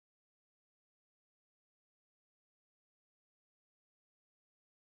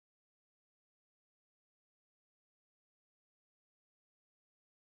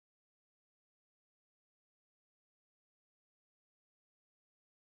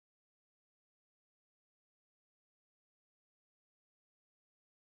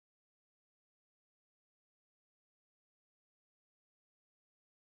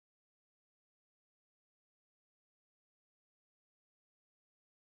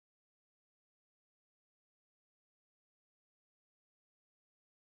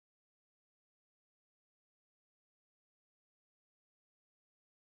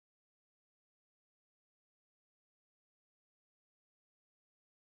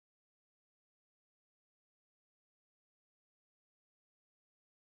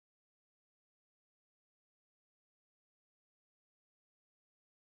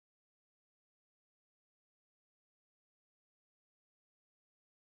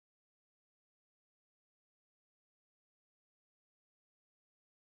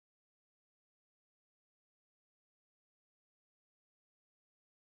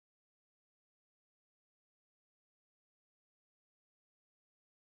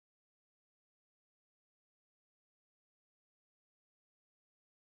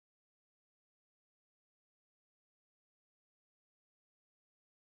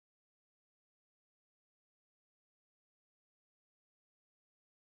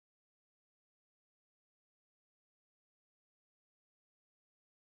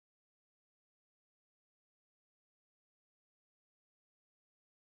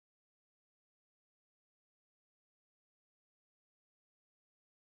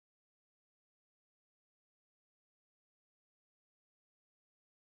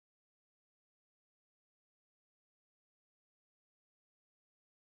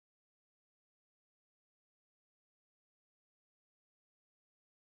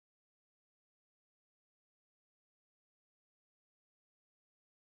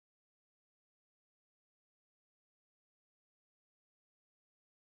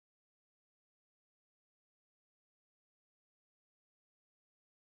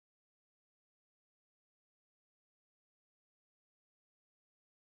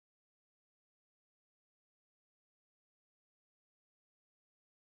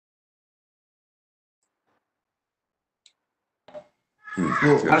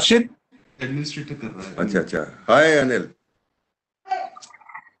तो हर्षित एडमिनिस्ट्रेटर कर रहा है। अच्छा अच्छा, हाय अनिल।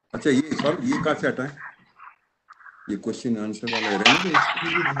 अच्छा ये कहाँ से हटा है? ये क्वेश्चन आंसर वाला रहने दो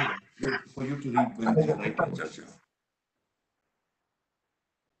इसको। For you to read when you right. अच्छा अच्छा,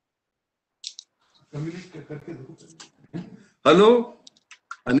 कम्युनिकेट करके देखो। Hello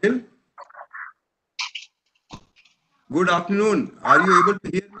Anil, good afternoon, are you able to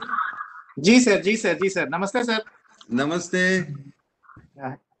hear me? Ji sir, ji sir, ji sir, नमस्ते सर। नमस्ते,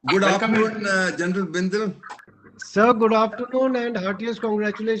 good afternoon general Bindal. Sir, good afternoon and heartiest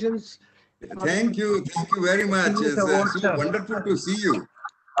congratulations. Thank you very much. Yes, It's award, so sir. wonderful to see you.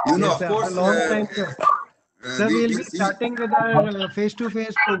 You know, Yes, of sir. course, A long time, sir. Sir, we we'll be see. starting with our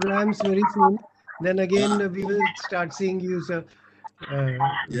face-to-face programs very soon. Then again, we will start seeing you, sir.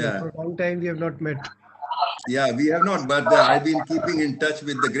 Yeah. For a long time, we have not met. Yeah, we have not, but I've been keeping in touch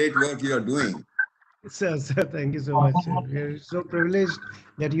with the great work you are doing. Sir, thank you so much, sir. We are so privileged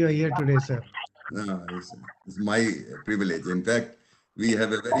that you are here today, sir. No, it's my privilege. In fact, we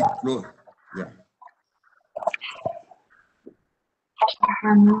have a very close. Yeah.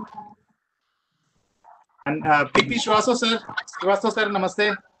 And PP Srivastav sir, namaste.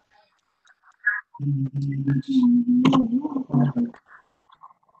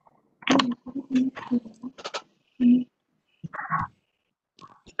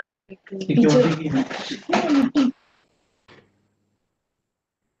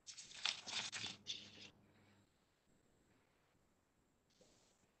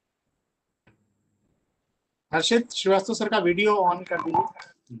 Harshit Srivastava sir का video on कर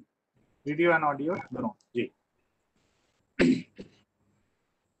दीजिए, video and audio दोनों जी।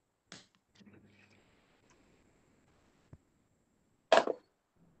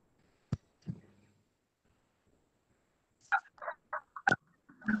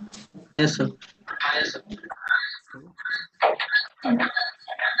 Yes, sir.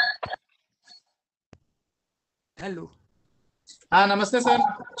 Hello, हाँ नमस्ते sir,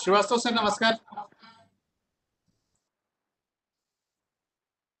 Srivastava sir नमस्कार।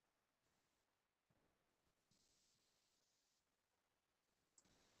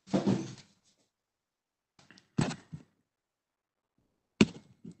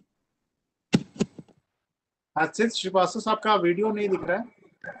 हर्षित श्रीवास्तव साहब का video नहीं दिख रहा है,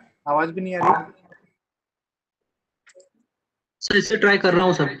 आवाज भी नहीं आ रही। सर इससे ट्राई कर रहा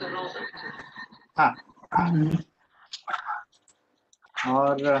हूँ सर। हाँ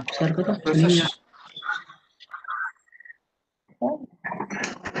और सर का तो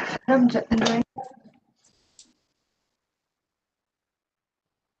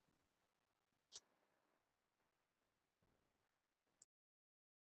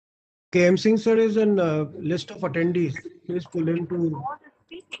KM Singh sir is on list of attendees. Please pull him to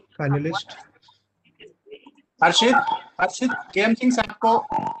panelist. Harshit KM Singh साहब को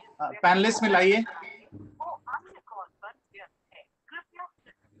पैनलिस्ट में लाइए।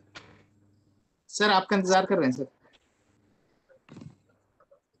 सर आपका इंतजार कर रहे हैं sir.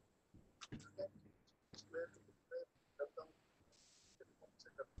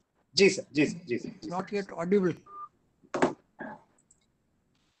 Ji sir, ji sir, ji sir. Not yet Audible.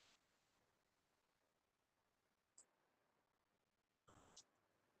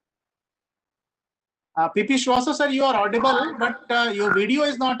 PP Srivastav sir, you are audible, but your video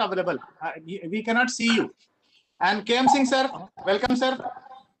is not available. We cannot see you. And KM Singh sir, welcome sir.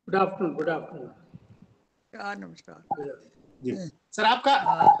 Good afternoon. Good afternoon. नमस्कार जी sir, आपका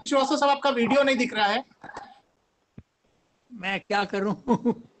श्रीवास्तव साहब आपका video नहीं दिख रहा है। मैं क्या करूं,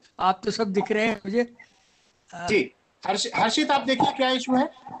 आप तो सब दिख रहे हैं मुझे। जी हर्षित आप देखिए क्या इशू है।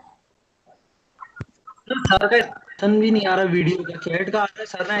 सर का सन भी नहीं आ रहा वीडियो का, चैट का आ रहा है।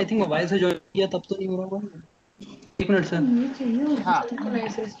 सर ने आई थिंक मोबाइल से ज्वाइन किया तब तो नहीं हो रहा होगा। एक मिनट सर। हाँ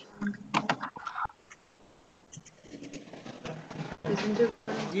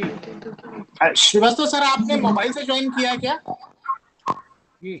जी श्रीवास्तव सर, आपने मोबाइल से ज्वाइन किया है क्या?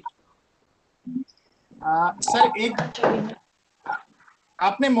 जी सर एक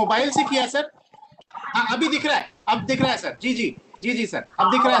आपने मोबाइल से किया सर? हाँ अभी दिख रहा है, अब दिख रहा है सर। जी जी जी जी सर,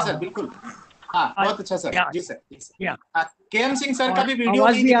 अब दिख रहा है सर, बिल्कुल। हाँ बहुत अच्छा सर, जी सर। केएम सिंह सर का भी वीडियो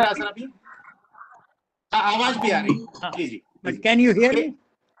नहीं दिख रहा सर अभी। आवाज भी आ रही। जी जी, but can you hear me?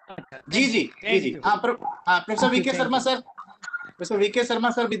 जी जी जी जी। हाँ professor VK Sharma sir, professor VK Sharma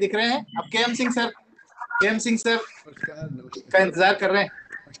sir भी दिख रहे हैं। अब केएम सिंह सर का इंतजार कर रहे हैं।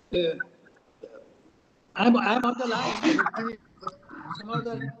 I'm on the line. Some of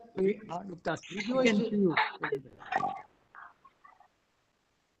the video is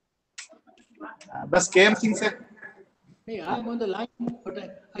बस KM Singh sir. Hey, I'm on the line, but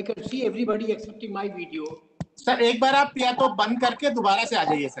I can see everybody accepting my video. Sir एक बार आप या तो बंद करके दोबारा से आ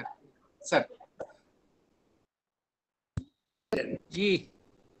जाइए सर। सर जी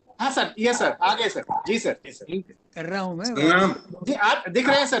हाँ सर, ये सर आ गए सर। जी सर, जी सर, ठीक कर रहा हूँ मैं। संग्राम, जी आप दिख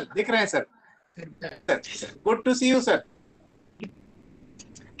रहे हैं सर, दिख रहे हैं sir. Good to C you sir.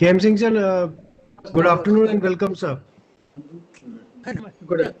 KM Singh sir, good afternoon and welcome sir.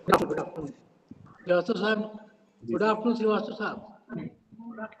 Good afternoon. Srivastava sahab. Good afternoon, Srivastava sahab.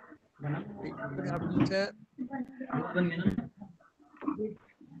 Good afternoon sir.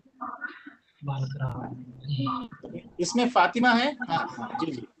 इसमें फातिमा है। हाँ हाँ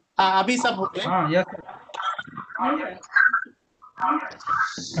जी जी, हाँ अभी सब हो गए। हाँ yes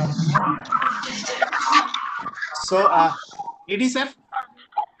so ED sir.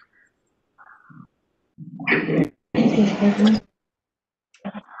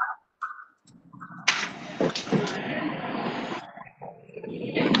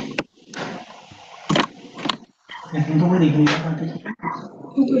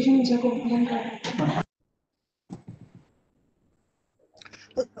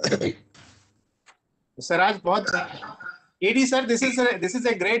 Sir आज बहुत ED sir, this is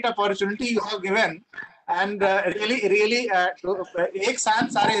a great opportunity you have given and really एक साथ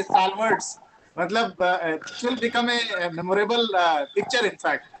सारे stalwarts, मतलब it will become a memorable picture in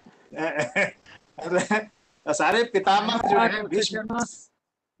fact. सारे पितामह जो है भीष्म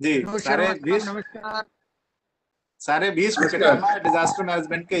जी, नमस्कार। सारे भीष्म पितामह डिजास्टर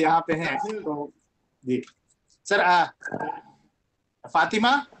मैनेजमेंट के यहाँ पे हैं। तो जी sir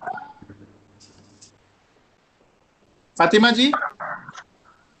Fatima ji.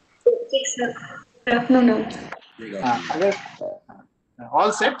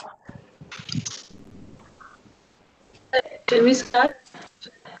 All set. Can we start?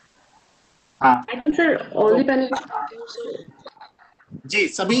 हाँ I think sir, all the panelists. जी,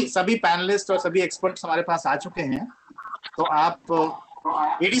 सभी पैनलिस्ट और सभी एक्सपर्ट्स हमारे पास आ चुके हैं। तो आप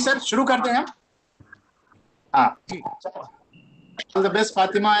एडी सर शुरू कर दें हम। हाँ जी all the best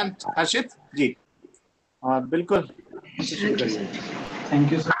Fatima and हर्षित जी। और बिल्कुल शुरू करिए।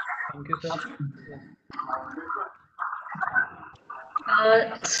 Thank you sir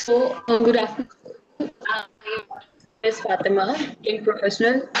Good afternoon. Ms. Fatima, trained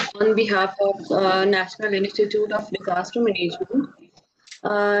professional on behalf of National Institute of Disaster Management.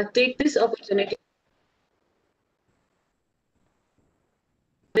 Take this opportunity to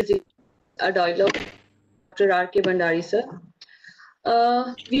visit a dialogue with Dr. R.K. Bhandari, sir.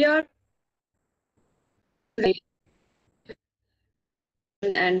 We are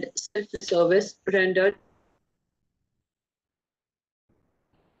and self-service rendered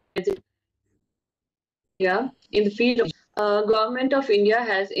in the field of Government of India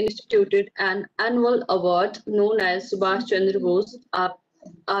has instituted an annual award known as Subhash Chandra Bose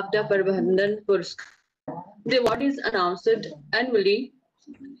Aapda Prabandhan Puraskar. The award is announced annually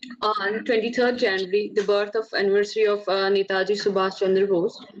on 23rd January, the birth of anniversary of Netaji Subhash Chandra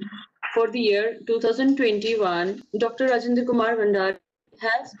Bose. For the year 2021, Dr. Rajendra Kumar Bhandari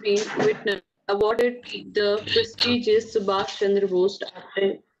has been awarded the prestigious Subhash Chandra Bose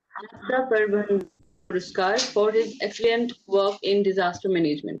Aapda Prabandhan Puraskar for his excellent work in disaster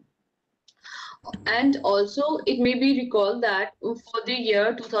management. And also, it may be recalled that for the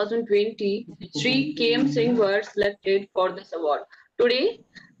year 2020, Sri KM Singh were selected for this award. Today,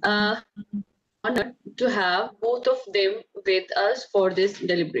 honored to have both of them with us for this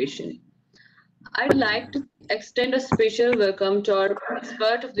deliberation. I'd like to extend a special welcome to our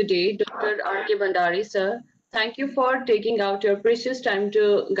expert of the day, Dr. R.K. Bhandari, sir. Thank you for taking out your precious time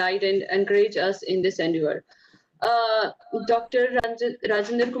to guide and encourage us in this endeavor. Dr.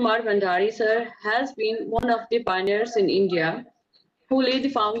 Rajendra Kumar Bhandari, sir, has been one of the pioneers in India who laid the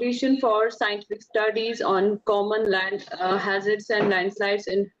foundation for scientific studies on common land hazards and landslides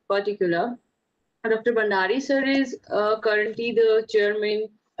in particular. Dr. Bhandari, sir, is currently the chairman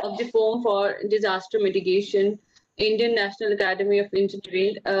of the Forum for Disaster Mitigation, Indian National Academy of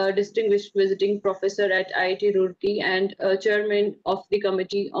Engineering, distinguished visiting professor at IIT Roorkee, and chairman of the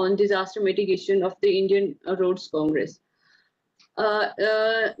Committee on Disaster Mitigation of the Indian Roads Congress.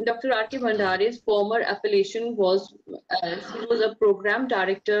 Dr. R.K. Bhandari's former appellation was he was a program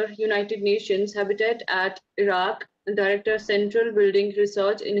director, United Nations Habitat at Iraq, director, Central Building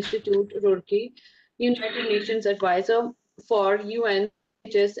Research Institute, Roorkee, United Nations advisor for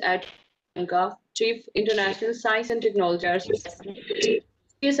UNHS at Sri Lanka, chief international science and technology,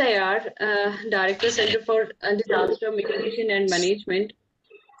 CSIR, director, Center for Disaster Mitigation and Management,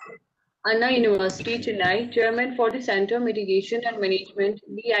 Anna University, Chennai, chairman for the Center Mitigation and Management,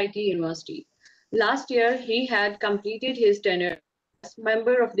 BIT University. Last year, he had completed his tenure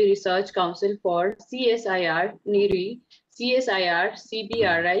member of the Research Council for CSIR, NIRI, CSIR,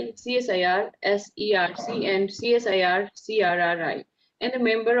 CBRI, CSIR, SERC, and CSIR, CRRI, and a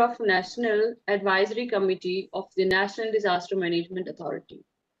member of National Advisory Committee of the National Disaster Management Authority.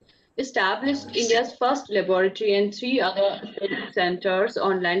 Established India's first laboratory and 3 other centers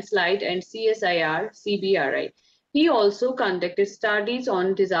on landslide and CSIR, CBRI. He also conducted studies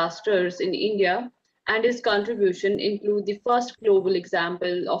on disasters in India, and his contribution include the first global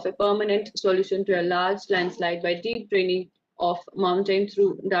example of a permanent solution to a large landslide by deep draining of mountain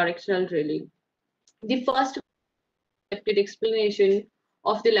through directional drilling. The first accepted explanation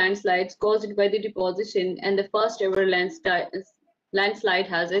of the landslides caused by the deposition, and the first ever landslide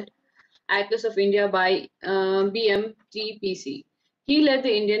hazard Atlas of India by BMTPC. He led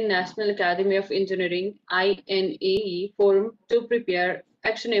the Indian National Academy of Engineering INAE forum to prepare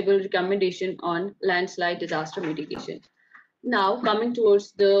actionable recommendation on landslide disaster mitigation. Now coming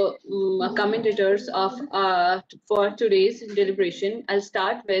towards the commentators of for today's deliberation, I'll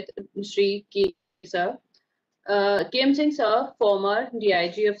start with Sri K. Sir. K.M. Singh Sir, former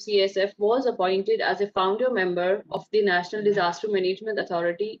DIG of CSF, was appointed as a founder member of the National Disaster Management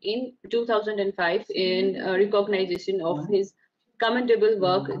Authority in 2005 in recognition of his commendable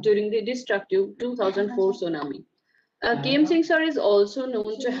work during the destructive 2004 tsunami. K.M. Singh Sir is also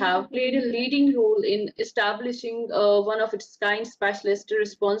known to have played a leading role in establishing one of its kind specialist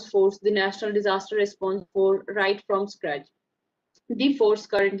response force, the National Disaster Response Force, right from scratch. The force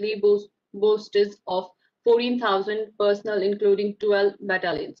currently boasts of 14,000 personnel, including 12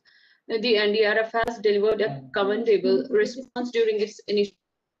 battalions. The NDRF has delivered a commendable response during its initial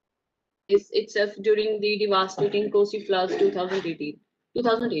itself during the devastating Kosi floods 2008.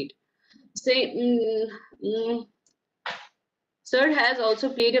 Sir has also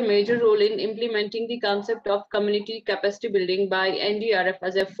played a major role in implementing the concept of community capacity building by NDRF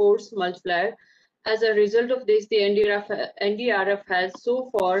as a force multiplier. As a result of this, the NDRF has so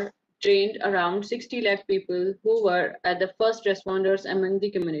far trained around 60 lakh people who were at the first responders among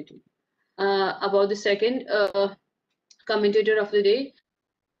the community. About the second commentator of the day,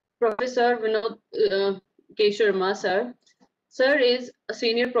 Professor Vinod K. Sharma, sir. Sir is a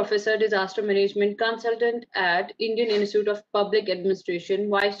senior professor, disaster management consultant at Indian Institute of Public Administration,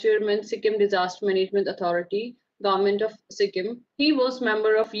 vice chairman, Sikkim Disaster Management Authority, Government of Sikkim. He was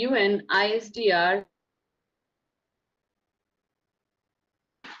member of UN ISDR.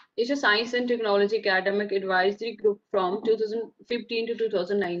 It's a science and technology academic advisory group from 2015 to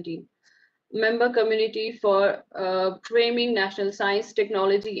 2019. Member community for framing national science,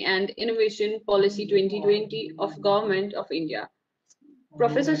 technology and innovation policy 2020 of Government of India.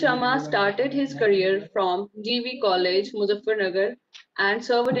 Professor Sharma started his career from GV College, Muzaffarnagar, and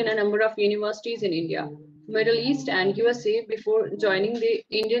served in a number of universities in India, Middle East and USA before joining the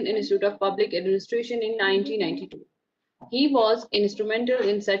Indian Institute of Public Administration in 1992. He was instrumental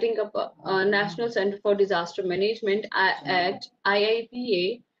in setting up a National Center for Disaster Management at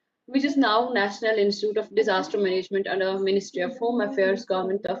IIPA, which is now National Institute of Disaster Management under Ministry of Home Affairs,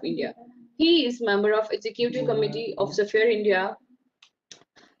 Government of India. He is member of Executive Committee of Sapphire India.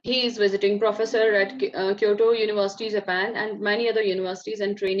 He is visiting professor at Kyoto University, Japan, and many other universities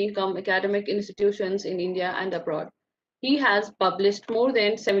and training academic institutions in India and abroad. He has published more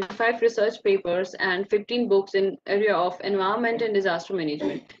than 75 research papers and 15 books in area of environment and disaster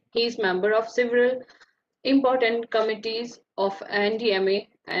management. He is member of several important committees of NDMA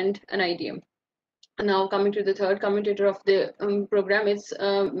and NIDM. Now coming to the third commentator of the program, it's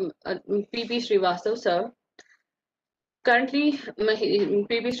P.P. Srivastav, sir. Currently,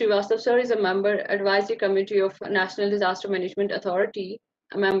 P.P. Srivastav, sir, is a member advisory committee of National Disaster Management Authority,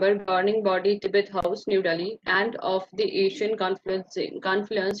 a member governing body Tibet House, New Delhi, and of the Asian Confluence,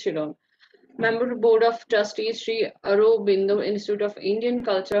 Shillong. Member board of trustees, Sri Aurobindo Institute of Indian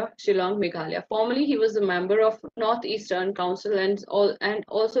Culture, Shillong, Meghalaya. Formerly, he was a member of Northeastern Council and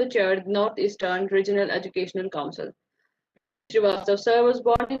also chaired Northeastern Regional Educational Council. Srivastav, sir, was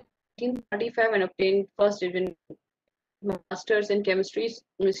born in 1935 and obtained first division Masters in Chemistry,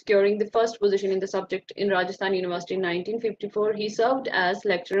 securing the first position in the subject in Rajasthan University in 1954. He served as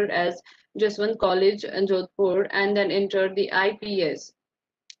lecturer at Jaswant College in Jodhpur and then entered the IPS.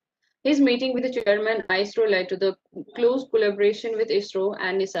 His meeting with the chairman ISRO led to the close collaboration with ISRO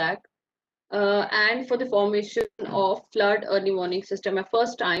and NISAC and for the formation of flood early warning system, a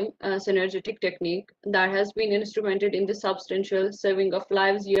first time synergetic technique that has been instrumented in the substantial saving of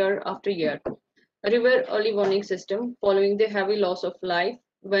lives year after year. River early warning system following the heavy loss of life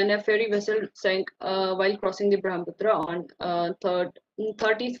when a ferry vessel sank while crossing the Brahmaputra on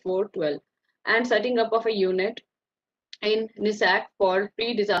 30th 4/12, and setting up of a unit in NISAC for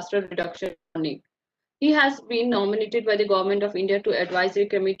pre-disaster reduction warning. He has been nominated by the Government of India to Advisory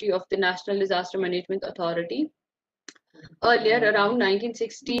Committee of the National Disaster Management Authority. Earlier, around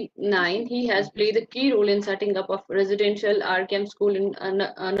 1969, he has played a key role in setting up of residential RKM school in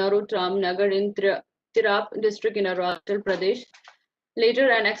Narottam Nagar in Tirap district in Arunachal Pradesh.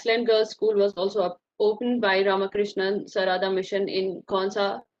 Later, an excellent girls' school was also opened by Ramakrishnan Sarada Mission in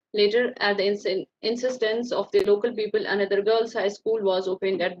Konsa. Later, at the insistence of the local people, another girls' high school was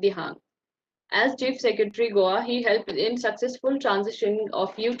opened at Dihang. As Chief Secretary Goa, he helped in successful transition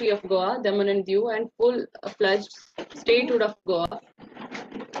of UT of Goa, Daman and Diu, and full-fledged statehood of Goa,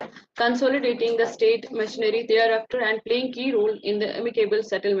 consolidating the state machinery thereafter and playing key role in the amicable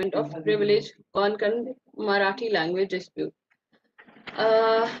settlement of privileged Konkan Marathi language dispute.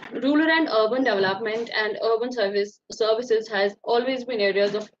 Rural and urban development and urban services has always been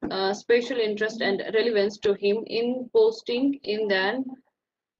areas of special interest and relevance to him in posting in the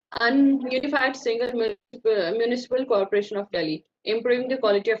unified single municipal corporation of Delhi. Improving the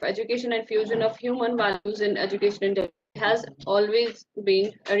quality of education and fusion of human values in education in Delhi has always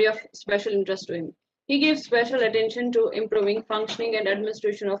been area of special interest to him. He gives special attention to improving functioning and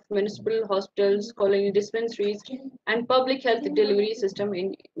administration of municipal hospitals, colony dispensaries, and public health delivery system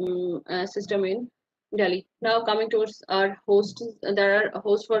in Delhi. Now coming towards our hosts, there are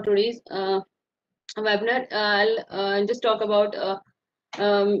hosts for today's webinar. I'll just talk about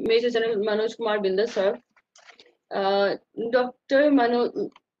Major General Manoj Kumar Bindal, sir.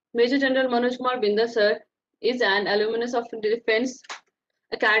 Major General Manoj Kumar Bindal, sir, is an alumnus of Defence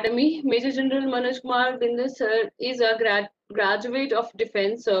Academy. Major General Manoj Kumar Bindal, sir, is a graduate of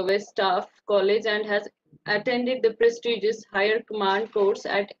Defence Service Staff College and has attended the prestigious Higher Command course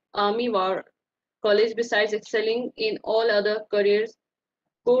at Army War College, besides excelling in all other careers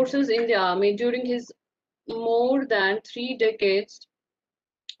courses in the Army. During his more than 3 decades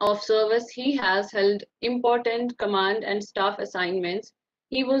of service, he has held important command and staff assignments.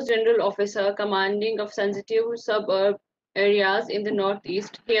 He was General Officer commanding of sensitive suburb areas in the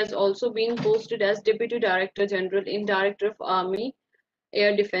Northeast. He has also been posted as Deputy Director General in Director of Army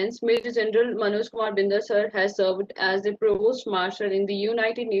Air Defense. Major General Manoj Kumar Bindal, sir, has served as the Provost Marshal in the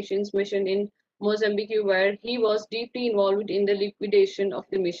United Nations mission in Mozambique, where he was deeply involved in the liquidation of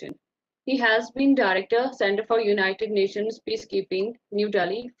the mission. He has been Director, Center for United Nations Peacekeeping, New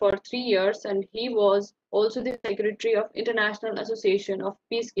Delhi, for 3 years, and he was also the Secretary of International Association of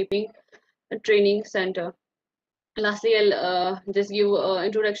Peacekeeping Training Center. Lastly, I'll just give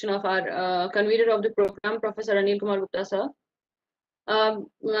introduction of our convener of the program, Professor Anil Kumar Gupta, sir.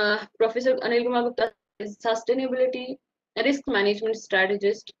 Professor Anil Kumar Gupta is sustainability risk management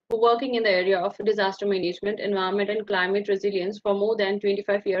strategist working in the area of disaster management, environment, and climate resilience for more than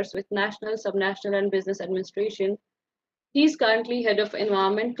 25 years with national, subnational, and business administration. He is currently head of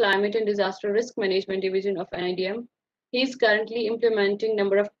Environment, Climate, and Disaster Risk Management Division of NIDM. He is currently implementing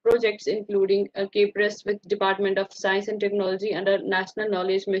number of projects, including a KPRES with Department of Science and Technology under National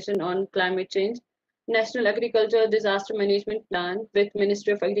Knowledge Mission on Climate Change, National Agriculture Disaster Management Plan with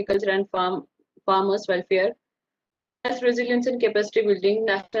Ministry of Agriculture and Farmers Welfare, Health Resilience and Capacity Building,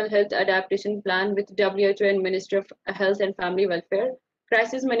 National Health Adaptation Plan with WHO and Ministry of Health and Family Welfare,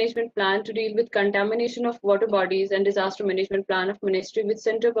 Crisis Management Plan to deal with contamination of water bodies, and Disaster Management Plan of Ministry with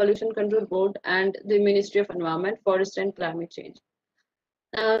Central Pollution Control Board and the Ministry of Environment, Forest and Climate Change.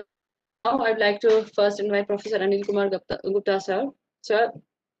 Now I'd like to first invite Professor Anil Kumar Gupta, sir. Sir,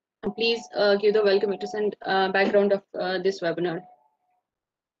 please give the welcome address and background of this webinar.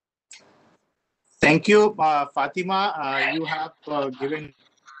 Thank you, Fatima. You have given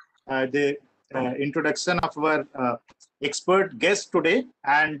the introduction of our expert guest today,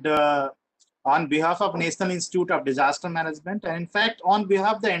 and on behalf of National Institute of Disaster Management, and in fact on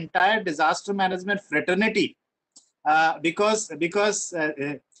behalf of the entire disaster management fraternity, because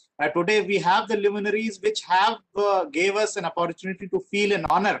today we have the luminaries which have gave us an opportunity to feel an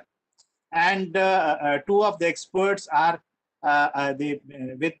honor, and 2 of the experts are with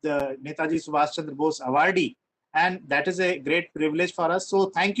Netaji Subhash Chandra Bose awardee, and that is a great privilege for us. So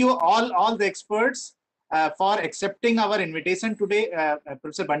thank you all the experts for accepting our invitation today.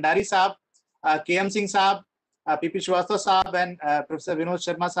 Professor Bhandari Saab, KM Singh Saab, PP Shrivastava Saab, and Professor Vinod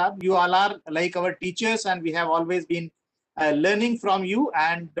Sharma Saab. You all are like our teachers, and we have always been learning from you,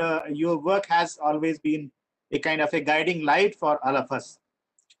 and your work has always been a kind of a guiding light for all of us.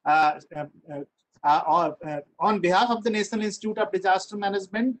 On behalf of the National Institute of Disaster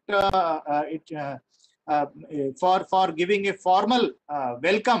Management, for giving a formal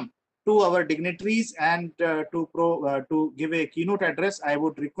welcome to our dignitaries and to give a keynote address, I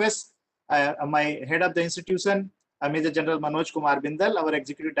would request my head of the institution, Major General Manoj Kumar Bindal, our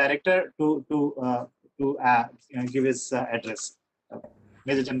Executive Director, to give his address.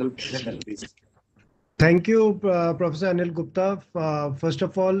 Major General Bindal, please. Thank you, Professor Anil Gupta. First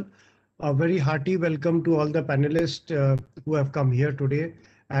of all, a very hearty welcome to all the panelists who have come here today,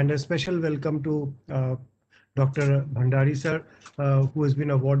 and a special welcome to Dr. Bhandari sir, who has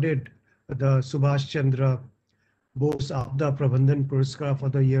been awarded the Subhash Chandra Bose Aapda Prabandhan Puraskar for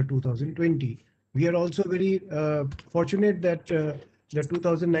the year 2020. We are also very fortunate that the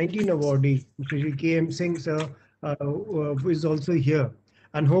 2019 awardee, Shri K.M. Singh sir, is also here.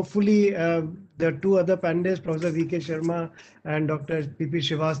 And hopefully the two other panelists, Professor V.K. Sharma and Dr. P.P.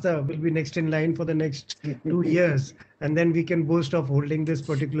 Srivastava, will be next in line for the next 2 years. And then we can boast of holding this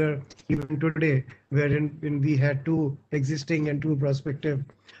particular event today, wherein we had two existing and two prospective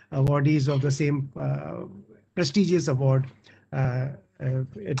awardees of the same prestigious award.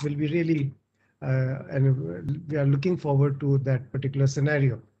 It will be really, and we are looking forward to that particular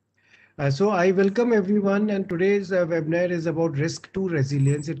scenario. So I welcome everyone, and today's webinar is about risk to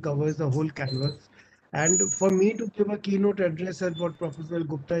resilience. It covers the whole canvas. And for me to give a keynote address at what Professor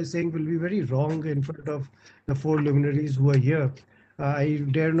Gupta is saying will be very wrong in front of the four luminaries who are here. I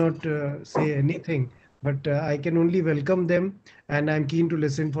dare not say anything, but I can only welcome them, and I'm keen to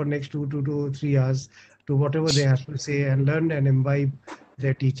listen for next 2 to 3 hours to whatever they have to say and learn and imbibe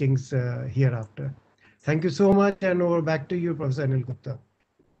their teachings hereafter. Thank you so much, and over back to you, Professor Anil Gupta.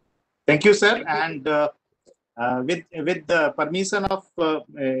 Thank you, sir. And with the permission of,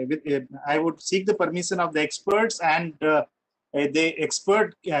 I would seek the permission of the experts and the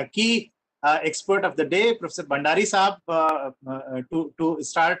expert key expert of the day, Professor Bhandari Saab, to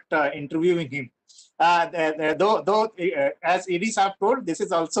start interviewing him. Though as ED Saab told, this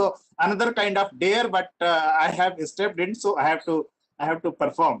is also another kind of dare, but I have stepped in, so I have to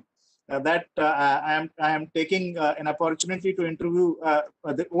perform. That I am taking an opportunity to interview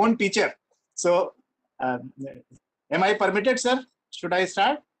the own teacher. So, am I permitted, sir? Should I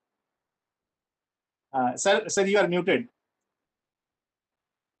start? Sir, you are muted.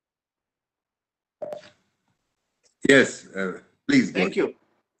 Yes, please. Thank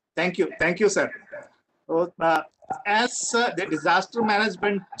you, sir. So, as the disaster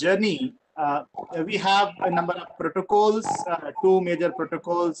management journey, we have a number of protocols, two major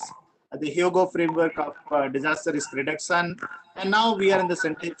protocols. The Hyogo framework of disaster risk reduction, and now we are in the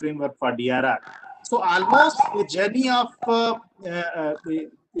Sentinel framework for DRR. So almost a journey of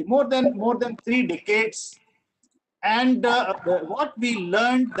more than 3 decades, and what we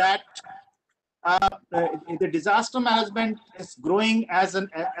learned that the disaster management is growing as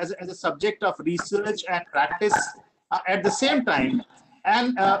a subject of research and practice at the same time.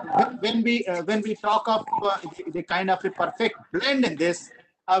 And when we talk of the kind of a perfect blend in this,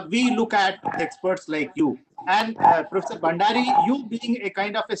 we look at experts like you and Professor Bhandari, you being a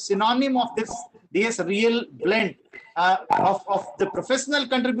kind of a synonym of this real blend of the professional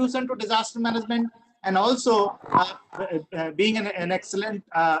contribution to disaster management, and also being an excellent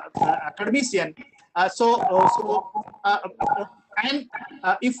academician. If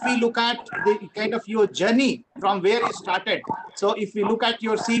we look at the kind of your journey from where you started, so if we look at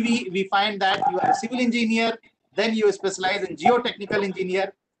your CV, we find that you are a civil engineer, then you specialize in geotechnical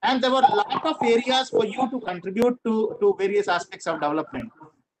engineer, and there were a lot of areas for you to contribute to various aspects of development.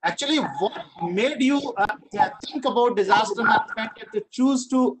 Actually, what made you think about disaster management and to choose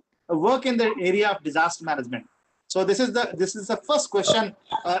to work in the area of disaster management? So this is the first question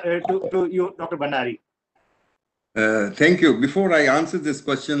to you, Dr. Bhandari. Thank you. Before I answer this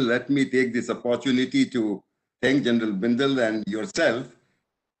question, let me take this opportunity to thank General Bindal and yourself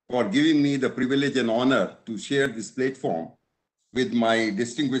for giving me the privilege and honor to share this platform with my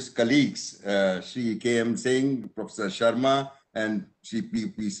distinguished colleagues, Shri K.M. Singh, Professor Sharma, and Shri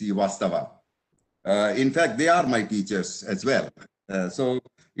P.P. Srivastava. In fact, they are my teachers as well. So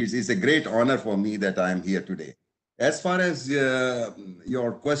it's a great honor for me that I am here today. As far as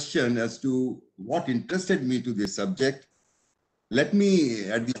your question as to what interested me to this subject, let me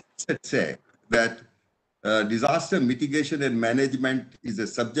at the outset say that disaster mitigation and management is a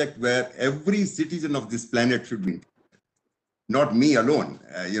subject where every citizen of this planet should be, not me alone.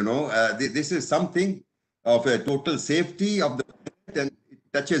 This is something of a total safety of the planet, and it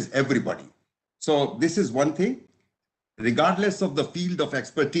touches everybody. So this is one thing. Regardless of the field of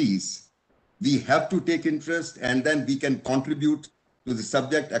expertise, we have to take interest, and then we can contribute to the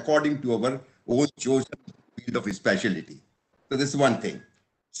subject according to our own chosen field of specialty. So this is one thing.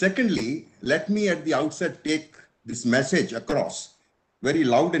 Secondly, let me at the outset take this message across very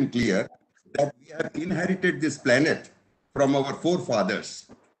loud and clear that we have inherited this planet from our forefathers.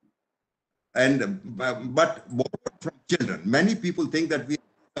 but borrowed from children. Many people think that we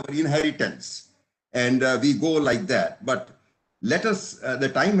have our inheritance and we go like that. But let us, the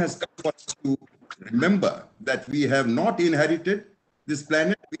time has come for us to remember that we have not inherited this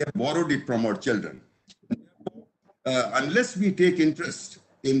planet, we have borrowed it from our children. Unless we take interest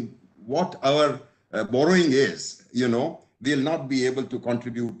in what our borrowing is, we'll not be able to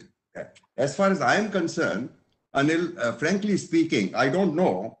contribute. As far as I am concerned, Anil, frankly speaking, I don't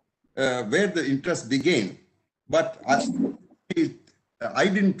know where the interest began, but I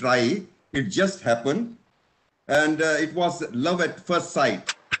didn't try. It just happened. And it was love at first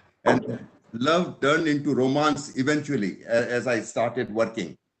sight. And love turned into romance eventually as I started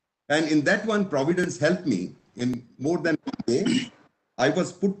working. And in that one, Providence helped me in more than one way. I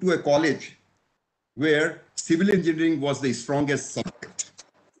was put to a college where civil engineering was the strongest subject.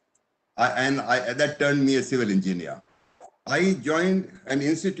 That turned me a civil engineer. I joined an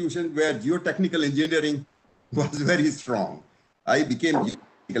institution where geotechnical engineering was very strong. I became a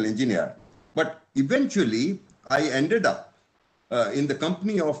geotechnical engineer. But eventually, I ended up in the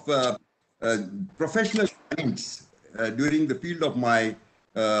company of professional science during the field of my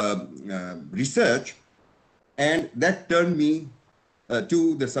research, and that turned me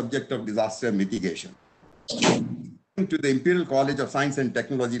to the subject of disaster mitigation. To the Imperial College of Science and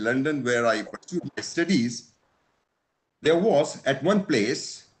Technology, London, where I pursued my studies, there was at one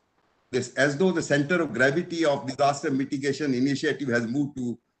place, as though the center of gravity of disaster mitigation initiative has moved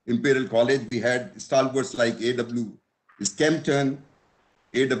to Imperial College. We had stalwarts like A.W. Skempton,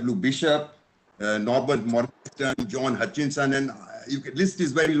 A.W. Bishop, Norbert Morgenstern, John Hutchinson, and the list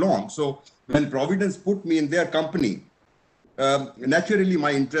is very long. So when Providence put me in their company, naturally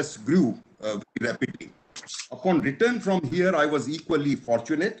my interest grew very rapidly. Upon return from here, I was equally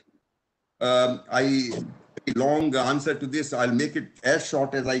fortunate. A long answer to this, I'll make it as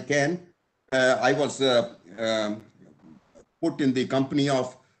short as I can. I was put in the company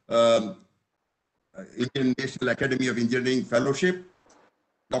of Indian National Academy of Engineering Fellowship.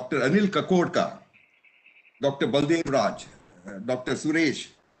 Dr. Anil Kakodka, Dr. Baldev Raj, Dr. Suresh,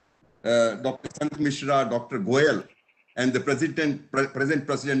 Dr. Sant Mishra, Dr. Goyal, and the present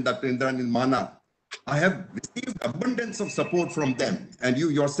president, Dr. Indranil Mana. I have received abundance of support from them. And you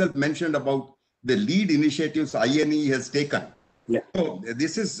yourself mentioned about the lead initiatives INE has taken. Yeah. So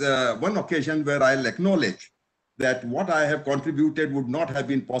this is one occasion where I'll acknowledge that what I have contributed would not have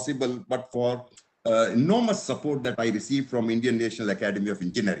been possible but for enormous support that I received from Indian National Academy of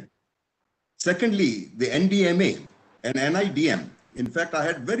Engineering. Secondly, the NDMA and NIDM. In fact, I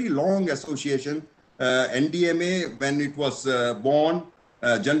had very long association. NDMA, when it was born,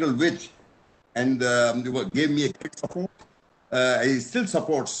 General Widge, and gave me a great support. He still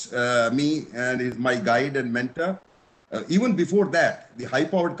supports me and is my guide and mentor. Even before that, the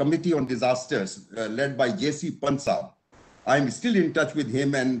high-powered committee on disasters led by J.C. Pansab, I'm still in touch with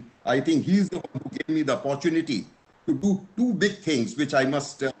him, and I think he's the one who gave me the opportunity to do two big things, which I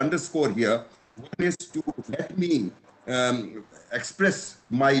must underscore here. One is to let me express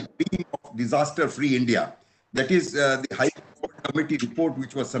my dream of disaster-free India. That is the high-powered committee report,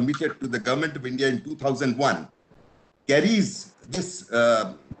 which was submitted to the government of India in 2001, carries this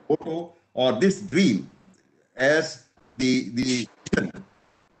photo or this dream as the vision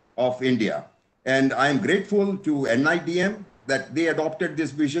of India. And I'm grateful to NIDM that they adopted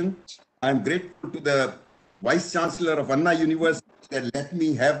this vision. I'm grateful to the Vice Chancellor of Anna University that let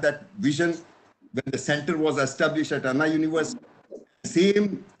me have that vision when the center was established at Anna University.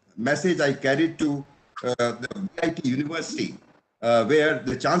 Same message I carried to the VIT University, where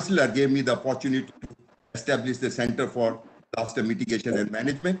the Chancellor gave me the opportunity to establish the Center for Disaster Mitigation and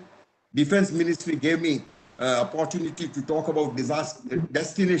Management. Defense Ministry gave me opportunity to talk about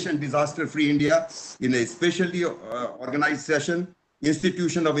destination disaster-free India in a specially organized session.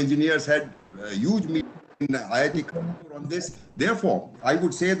 Institution of Engineers had a huge meeting in IIT Kanpur on this. Therefore, I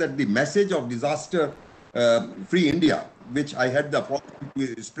would say that the message of disaster-free India, which I had the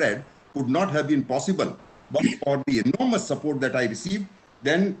opportunity to spread, would not have been possible but for the enormous support that I received.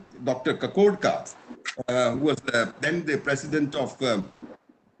 Then Dr. Kakodka, who was then the president of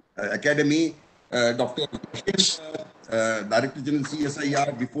Academy, Dr. Director General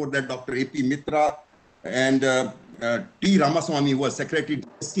CSIR, before that Dr. A.P. Mitra, and T. Ramaswamy, who was Secretary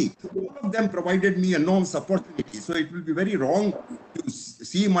DST. All of them provided me enormous opportunity. So it will be very wrong to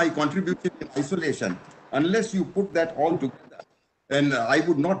see my contribution in isolation unless you put that all together. And I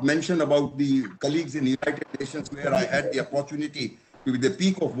would not mention about the colleagues in the United Nations where I had the opportunity to be the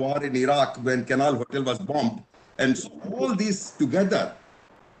peak of war in Iraq when Canal Hotel was bombed. And so all these together,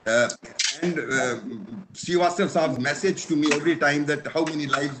 and And Srivastava Saab's message to me every time that how many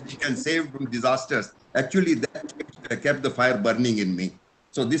lives we can save from disasters, actually that kept the fire burning in me.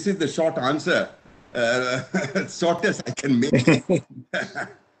 So this is the short answer, shortest I can make.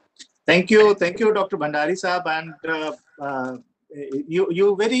 Thank you, Dr. Bhandari Saab, and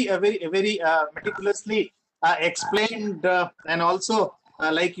you very meticulously explained, and also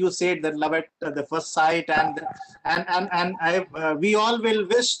like you said, that love at the first sight, and we all will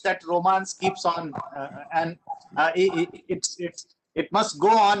wish that romance keeps on, and it must go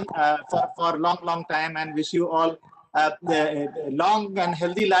on for long time, and wish you all the long and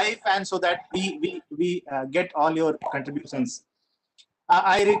healthy life, and so that we get all your contributions.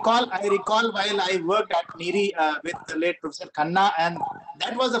 I recall while I worked at NIRI with the late Professor Khanna, and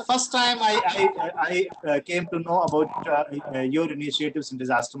that was the first time I came to know about your initiatives in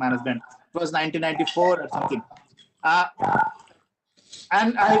disaster management. It was 1994 or something.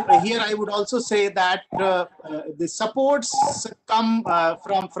 And here I would also say that the supports come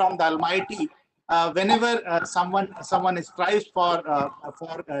from the Almighty. Whenever someone strives for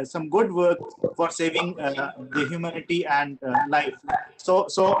some good work for saving the humanity and life, so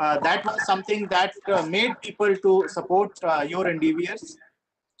that was something that made people to support your endeavors,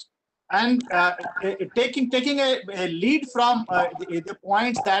 and taking a lead from the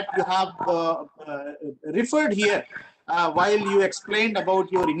points that you have referred here while you explained about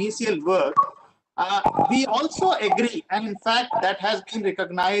your initial work. We also agree, and in fact that has been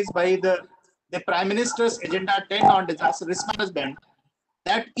recognized by the Prime Minister's Agenda 10 on disaster risk management,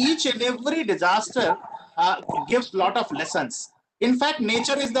 that each and every disaster gives a lot of lessons. In fact,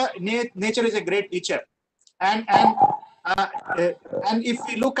 nature is a great teacher, and if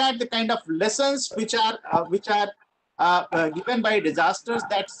we look at the kind of lessons which are given by disasters,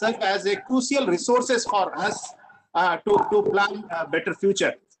 that serve as a crucial resources for us to plan a better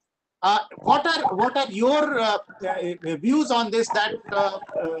future. What are your views on this? That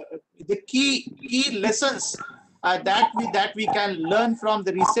the key lessons that we can learn from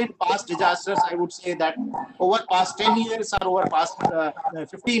the recent past disasters? I would say that over past 10 years or over past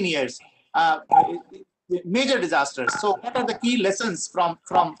 15 years, major disasters. So, what are the key lessons from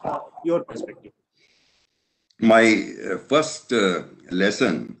your perspective? My first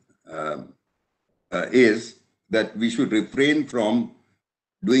lesson is that we should refrain from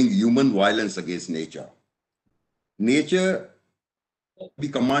doing human violence against nature. Nature, be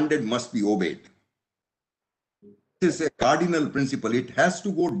commanded, must be obeyed. This is a cardinal principle. It has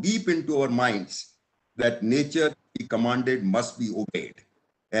to go deep into our minds that nature, be commanded, must be obeyed.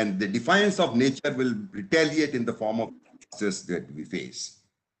 And the defiance of nature will retaliate in the form of disasters that we face.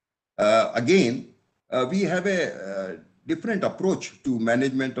 Again, we have a different approach to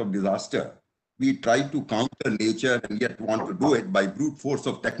management of disaster. We try to counter nature and yet want to do it by brute force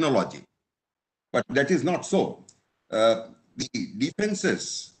of technology. But that is not so. The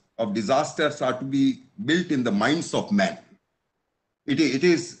defenses of disasters are to be built in the minds of men. It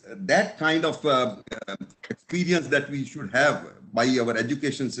is that kind of experience that we should have by our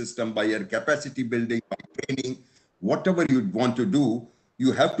education system, by our capacity building, by training, whatever you want to do,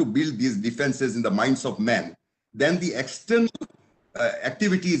 you have to build these defenses in the minds of men. Then the external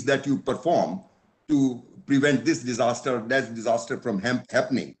activities that you perform to prevent this disaster, that disaster from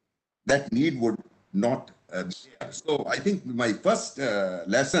happening, that need would not be there. So I think my first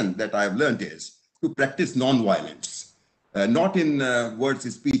lesson that I have learned is to practice non-violence, not in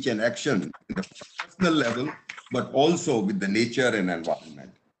words, speech, and action at the personal level, but also with the nature and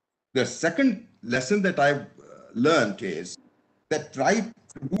environment. The second lesson that I've learned is that try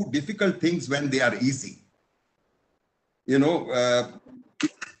to do difficult things when they are easy. You know,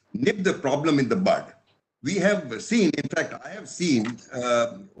 nip the problem in the bud. We have seen, in fact, I have seen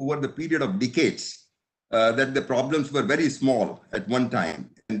over the period of decades that the problems were very small at one time,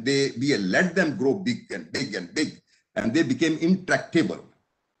 and we let them grow big and big and big, and they became intractable.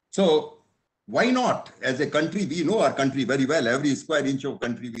 So why not? As a country, we know our country very well. Every square inch of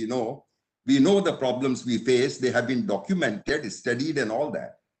country we know. We know the problems we face. They have been documented, studied, and all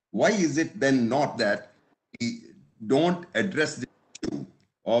that. Why is it then not that we don't address the issue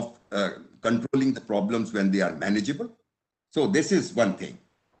of controlling the problems when they are manageable? So this is one thing.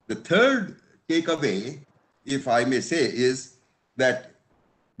 The third takeaway, if I may say, is that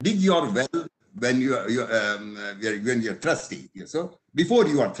dig your well when you're thirsty. So before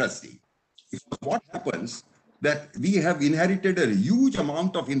you are thirsty, what happens that we have inherited a huge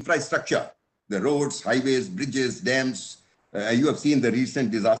amount of infrastructure, the roads, highways, bridges, dams. You have seen the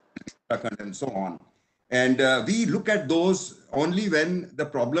recent disaster and so on. And we look at those only when the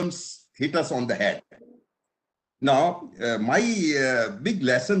problems hit us on the head. Now, my big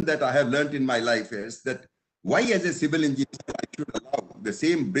lesson that I have learned in my life is that why as a civil engineer, I should allow the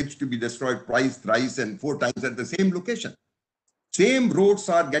same bridge to be destroyed twice, thrice, and 4 times at the same location. Same roads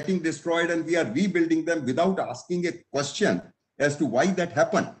are getting destroyed and we are rebuilding them without asking a question as to why that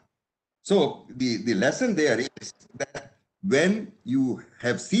happened. So the lesson there is that when you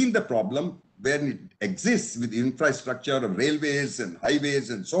have seen the problem, when it exists with infrastructure of railways and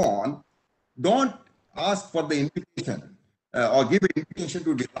highways and so on, don't ask for the invitation or give an invitation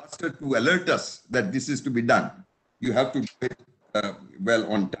to disaster to alert us that this is to be done. You have to do it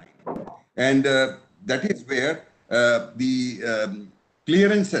well on time. And that is where the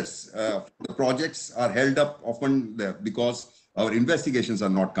clearances for the projects are held up often because our investigations are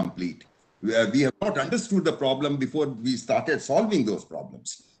not complete. We have not understood the problem before we started solving those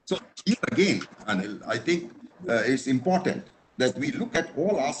problems. So here again, Anil, I think it's important that we look at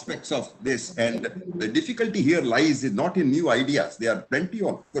all aspects of this, and the difficulty here lies is not in new ideas. There are plenty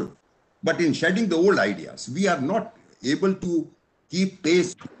of good, but in shedding the old ideas. We are not able to keep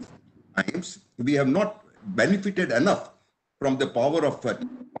pace with times. We have not benefited enough from the power of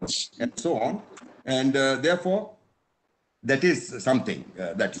and so on, and therefore that is something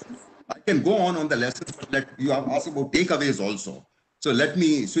that I can go on the lessons, but let you have asked about takeaways also. So let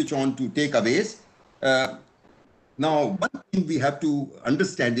me switch on to takeaways. Now, one thing we have to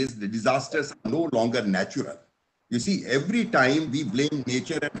understand is the disasters are no longer natural. You see, every time we blame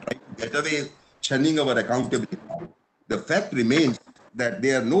nature and try to get away, shunning our accountability, the fact remains that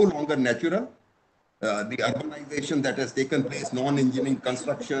they are no longer natural. The urbanization that has taken place, non-engineering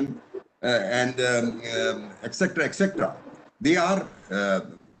construction, and etc., they are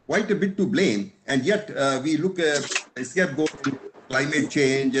quite a bit to blame. And yet we look at scapegoat in climate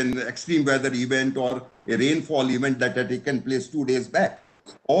change and extreme weather event or a rainfall event that had taken place 2 days back.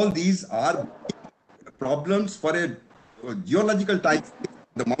 All these are problems for a geological type,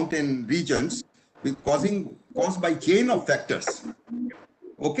 the mountain regions, caused by chain of factors.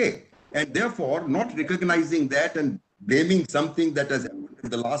 Okay, and therefore not recognizing that and blaming something that has happened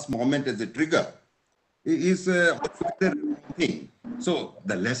at the last moment as a trigger is altogether the wrong thing. So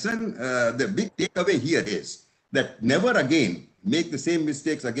the lesson, the big takeaway here is that never again make the same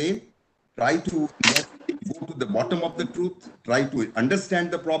mistakes again. Try to go to the bottom of the truth, try to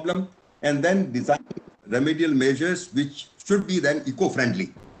understand the problem, and then design remedial measures which should be then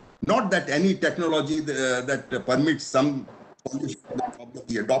eco-friendly. Not that any technology that permits some solution to the problem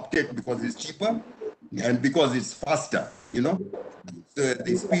be adopted because it's cheaper and because it's faster, you know.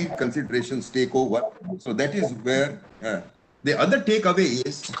 The speed considerations take over. So that is where the other takeaway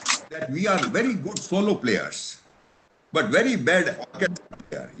is that we are very good solo players, but very bad orchestra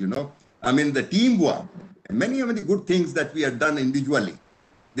player, you know. I mean, the teamwork, many good things that we have done individually,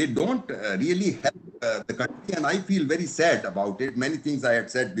 they don't really help the country, and I feel very sad about it. Many things I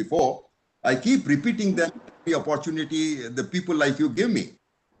had said before, I keep repeating them every opportunity the people like you give me.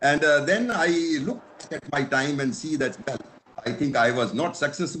 And then I look at my time and see that, well, I think I was not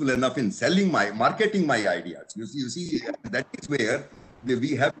successful enough in marketing my ideas. You see, that is where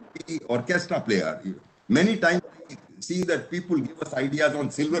we have to be orchestra player. Many times we see that people give us ideas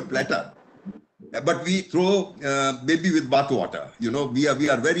on silver platter, but we throw baby with bathwater. You know, we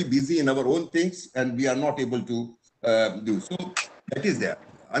are very busy in our own things and we are not able to do. So that is there.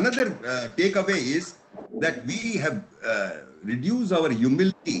 Another takeaway is that we have reduced our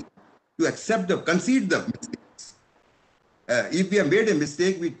humility to concede the mistakes. If we have made a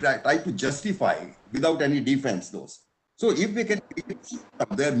mistake, we try to justify without any defense those. So if we can,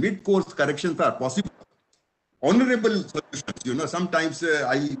 where mid-course corrections are possible, honorable solutions, you know, sometimes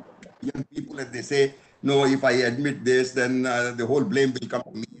young people, as they say, no, if I admit this, then the whole blame will come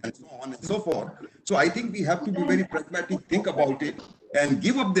to me, and so on and so forth. So I think we have to be very pragmatic, think about it, and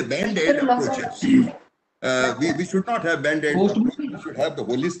give up the band-aid approaches. We should not have band-aid approach. We should have the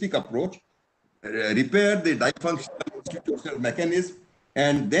holistic approach, repair the dysfunctional institutional mechanism,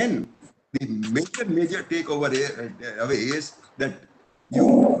 and then the major takeaway is that you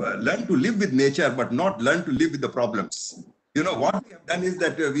learn to live with nature, but not learn to live with the problems. You know, what we have done is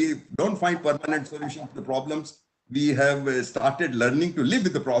that we don't find permanent solutions to the problems. We have started learning to live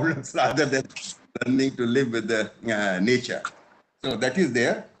with the problems rather than learning to live with the nature. So that is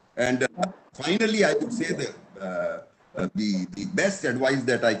there. And finally, I would say that the best advice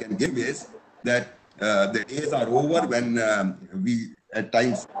that I can give is that the days are over when we at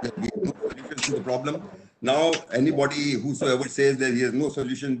times we have no solution to the problem. Now, anybody whosoever says that he has no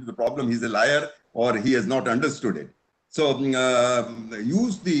solution to the problem, he's a liar or he has not understood it. So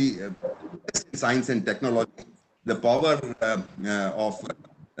use the science and technology, the power of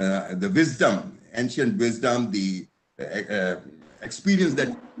the wisdom, ancient wisdom, the experience that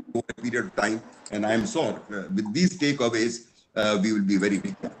over a period of time. And I'm sure with these takeaways, we will be very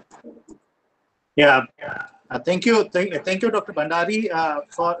big. Yeah. Thank you, Dr. Bhandari,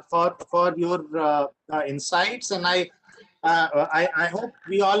 for your insights, and I hope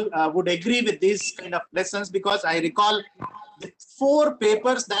we all would agree with these kind of lessons, because I recall the 4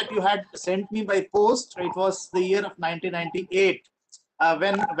 papers that you had sent me by post. It was the year of 1998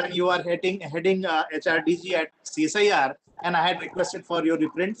 when you are heading HRDG at CSIR, and I had requested for your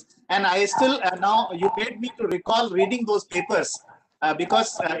reprints, and I still now you made me to recall reading those papers.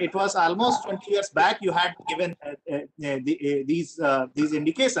 Because it was almost 20 years back you had given these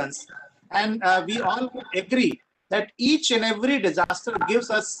indications, and we all would agree that each and every disaster gives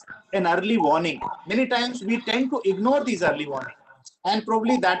us an early warning. Many times we tend to ignore these early warnings, and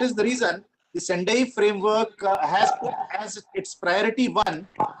probably that is the reason the Sendai framework has put as its priority 1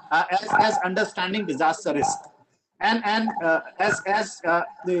 as understanding disaster risk. And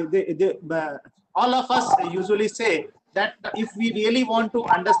all of us usually say that if we really want to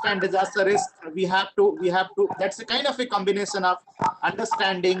understand disaster risk, we have to, that's a kind of a combination of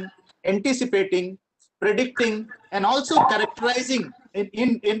understanding, anticipating, predicting, and also characterizing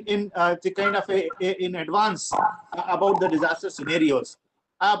in the kind of in advance about the disaster scenarios.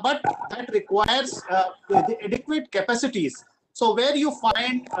 But that requires the adequate capacities. So where you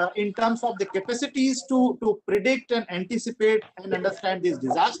find in terms of the capacities to predict and anticipate and understand these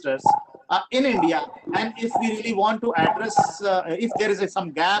disasters in India, and if we really want to address, if there is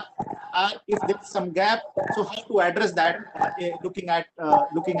some gap, so how to address that looking at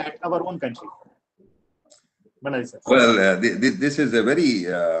our own country? Bhandari sir. Well, this is a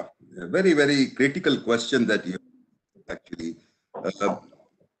very critical question that you actually.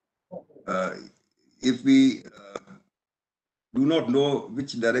 If we do not know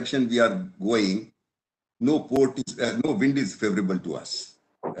which direction we are going, no wind is favorable to us.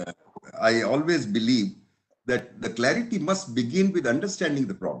 I always believe that the clarity must begin with understanding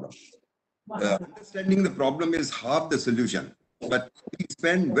the problem. Understanding the problem is half the solution, but we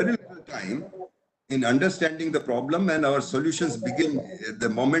spend very little time in understanding the problem, and our solutions begin the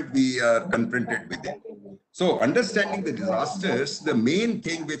moment we are confronted with it. So understanding the disasters, the main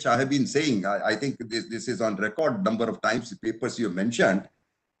thing which I have been saying, I think this is on record number of times, the papers you have mentioned,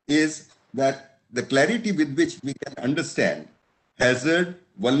 is that the clarity with which we can understand hazard,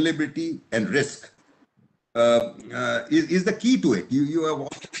 vulnerability, and risk is the key to it. You have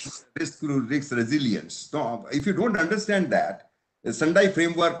risk resilience. So if you don't understand that, the Sendai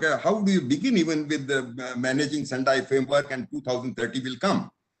framework, how do you begin even with the managing Sendai framework, and 2030 will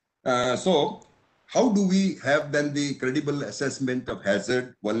come. So how do we have then the credible assessment of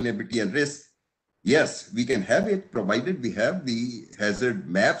hazard, vulnerability, and risk? Yes, we can have it provided we have the hazard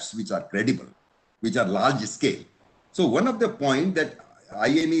maps which are credible, which are large scale. So one of the points that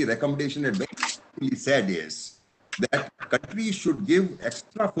INE recommendation had very clearly said is that countries should give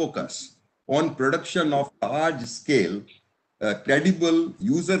extra focus on production of large scale, credible,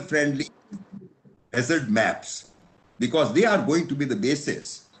 user-friendly hazard maps, because they are going to be the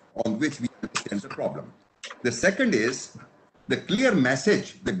basis on which we understand the problem. The second is the clear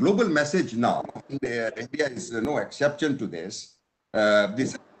message, the global message now. India is no exception to this.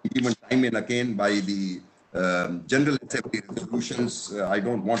 This has been given time and again by the General Assembly resolutions. I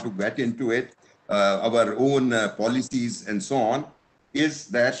don't want to get into it. Our own policies and so on, is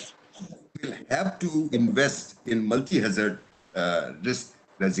that we'll have to invest in multi-hazard risk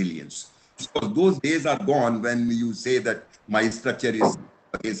resilience. So those days are gone when you say that my structure is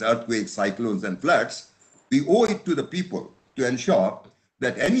against earthquakes, cyclones, and floods. We owe it to the people to ensure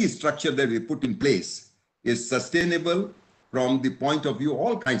that any structure that we put in place is sustainable from the point of view of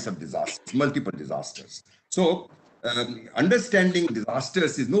all kinds of disasters, multiple disasters. So understanding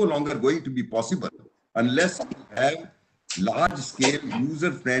disasters is no longer going to be possible unless we have large-scale,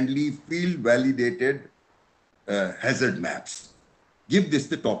 user-friendly, field-validated hazard maps. Give this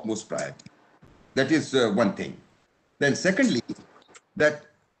the topmost priority. That is one thing. Then secondly, that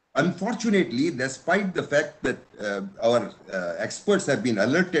unfortunately, despite the fact that our experts have been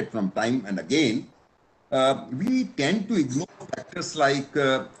alerted from time and again, we tend to ignore factors like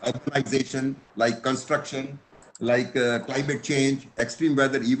urbanization, like construction, like climate change, extreme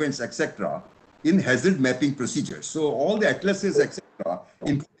weather events, etc., in hazard mapping procedures. So all the atlases, etc.,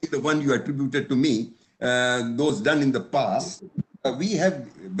 including the one you attributed to me, those done in the past, we have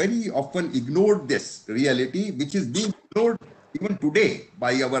very often ignored this reality, which is being ignored even today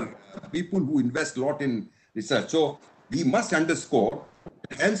by our people who invest a lot in research. So we must underscore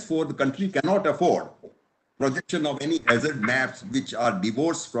that henceforth the country cannot afford projection of any hazard maps which are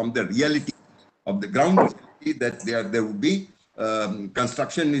divorced from the reality of the ground reality, that there would be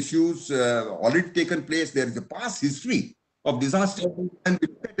construction issues already taken place. There is a past history of disaster. And we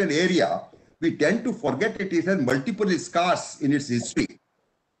look at an area, we tend to forget it has multiple scars in its history.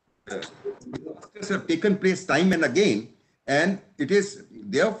 Disasters have taken place time and again, and it is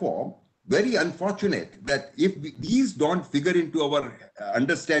therefore very unfortunate that if these don't figure into our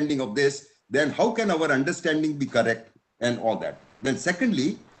understanding of this, then how can our understanding be correct and all that? Then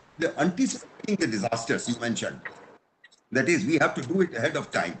secondly, the anticipating the disasters you mentioned. That is, we have to do it ahead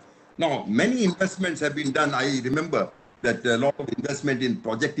of time. Now, many investments have been done. I remember that a lot of investment in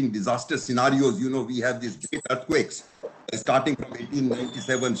projecting disaster scenarios. You know, we have these great earthquakes starting from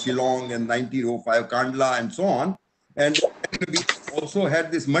 1897 Shillong and 1905 Kandla and so on. And we also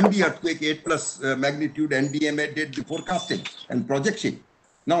had this Mandi earthquake, 8+ magnitude. NDMA did the forecasting and projection.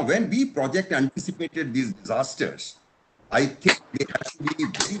 Now, when we anticipated these disasters, I think there has to be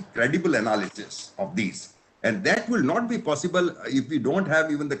very credible analysis of these. And that will not be possible if we don't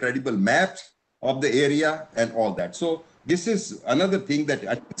have even the credible maps of the area and all that. So this is another thing, that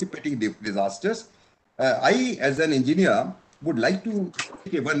anticipating the disasters. I, as an engineer, would like to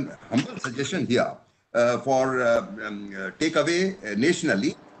give one humble suggestion here for takeaway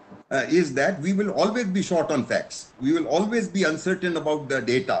nationally, is that we will always be short on facts. We will always be uncertain about the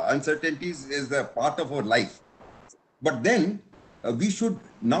data. Uncertainties is a part of our life. But then we should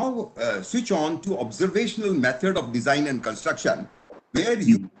now switch on to observational method of design and construction, where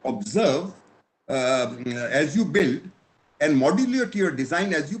you observe as you build and modulate your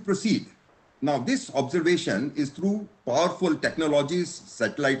design as you proceed. Now, this observation is through powerful technologies,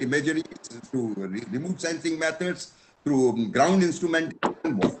 satellite imagery, through remote sensing methods, through ground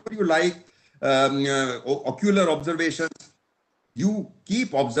instrumentation, whatever you like, ocular observations. You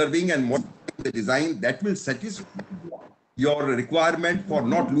keep observing and modifying the design that will satisfy your requirement for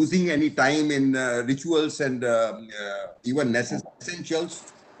not losing any time in rituals and even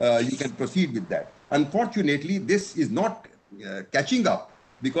essentials. You can proceed with that. Unfortunately, this is not catching up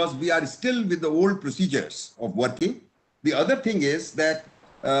because we are still with the old procedures of working. The other thing is that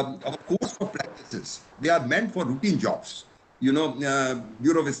our course of practices, they are meant for routine jobs. You know,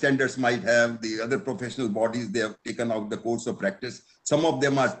 Bureau of Standards might have, the other professional bodies, they have taken out the course of practice. Some of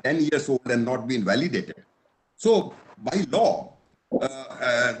them are 10 years old and not been validated. So by law,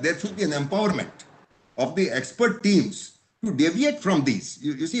 there should be an empowerment of the expert teams to deviate from these.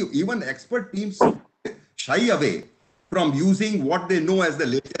 You see, even expert teams shy away from using what they know as the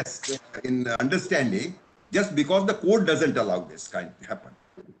latest in understanding, just because the code doesn't allow this kind to happen.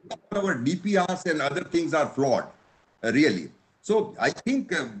 Our DPRs and other things are flawed, really. So I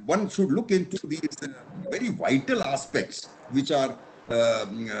think one should look into these very vital aspects, which are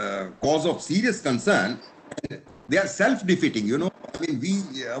cause of serious concern. They are self-defeating, you know. I mean,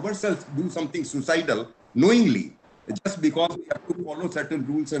 we ourselves do something suicidal knowingly, just because we have to follow certain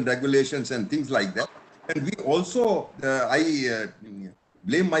rules and regulations and things like that. And we also, I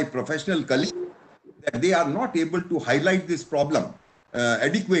blame my professional colleagues that they are not able to highlight this problem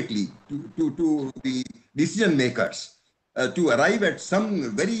adequately to the decision makers to arrive at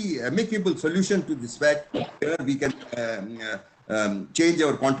some very amicable solution to this fact, where we can change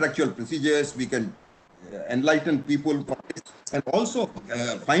our contractual procedures, we can enlighten people. And also,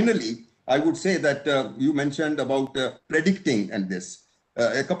 finally, I would say that you mentioned about predicting and this,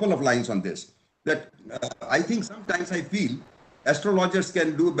 a couple of lines on this, that I think sometimes I feel astrologers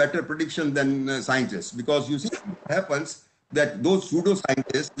can do better prediction than scientists, because you see what happens, that those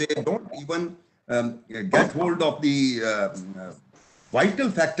pseudoscientists, they don't even get hold of the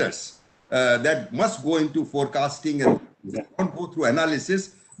vital factors that must go into forecasting, and they don't go through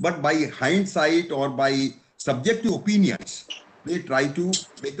analysis, but by hindsight or by subjective opinions, they try to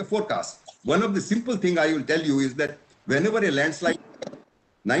make the forecast. One of the simple thing I will tell you is that whenever a landslide,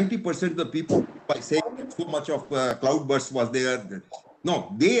 90% of the people, by saying so much of cloudburst was there,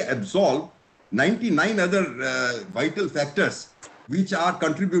 no, they absolve 99 other vital factors which are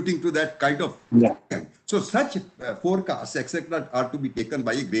contributing to that kind of. So such forecasts, etc., are to be taken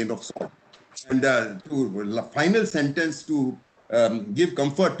by a grain of salt. And to final sentence to give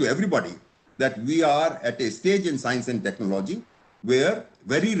comfort to everybody, that we are at a stage in science and technology where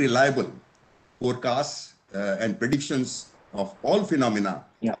very reliable forecasts and predictions of all phenomena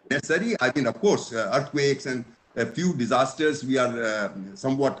necessary. I mean, of course, earthquakes and a few disasters, we are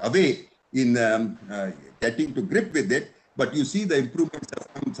somewhat away in getting to grip with it. But you see the improvements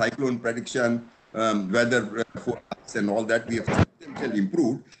of cyclone prediction, weather forecasts and all that, we have substantially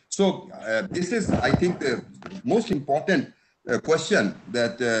improved. So this is, I think, the most important question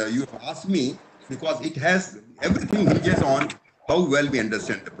that you have asked me, because it has everything hinges on how well we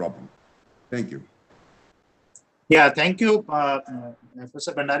understand the problem. Thank you. Yeah, thank you,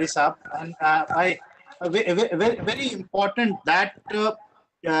 Professor Bhandari Saab. And very important that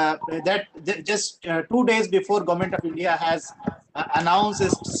just 2 days before Government of India has announced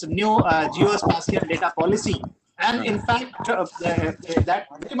its new geospatial data policy, and in fact that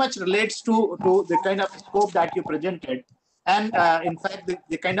very much relates to the kind of scope that you presented, and in fact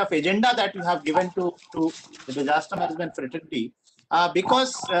the kind of agenda that you have given to the disaster management fraternity,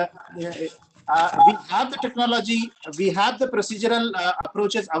 because we have the technology, we have the procedural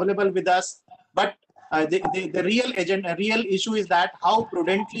approaches available with us, but the real issue is that how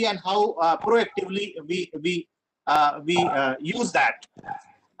prudently and how proactively we use that.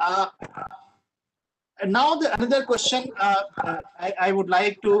 And now another question I would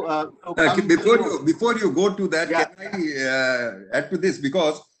like to come before you go to that, yeah. can I add to this,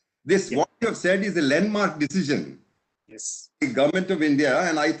 because this what you have said is a landmark decision. Yes. The Government of India,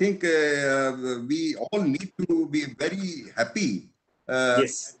 and I think we all need to be very happy.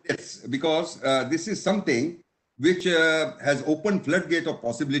 Yes. Because this is something which has opened floodgate of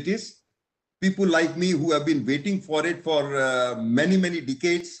possibilities. People like me who have been waiting for it for many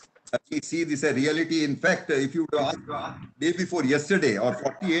decades, we see this a reality. In fact, if you ask day before yesterday or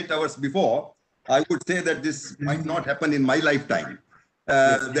 48 hours before, I would say that this might not happen in my lifetime.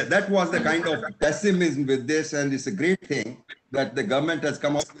 That was the kind of pessimism with this, and it's a great thing that the government has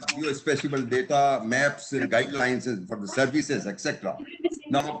come up with geospatial data, maps, and guidelines for the services, etc.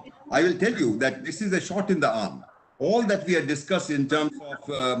 Now, I will tell you that this is a shot in the arm. All that we have discussed in terms of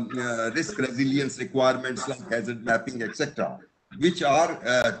risk resilience requirements like hazard mapping, etc., which are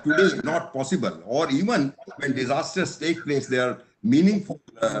today not possible, or even when disasters take place, their meaningful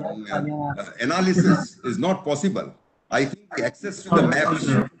analysis is not possible. I think the access to the maps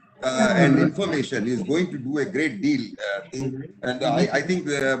and information is going to do a great deal. And I think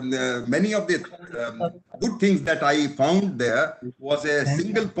many of the good things that I found there was a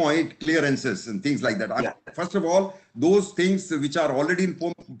single point clearances and things like that. First of all, those things which are already in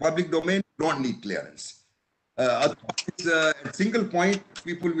public domain don't need clearance. Otherwise, at single point,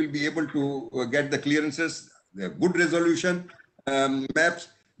 people will be able to get the clearances, the good resolution maps.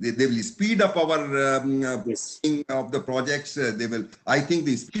 They will speed up our of the projects. They will. I think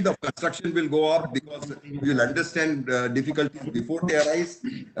the speed of construction will go up because we will understand difficulties before they arise.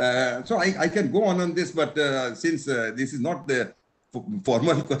 So I can go on this, but since this is not the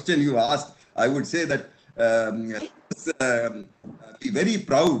formal question you asked, I would say that be very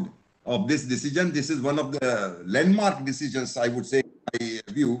proud of this decision. This is one of the landmark decisions, I would say, in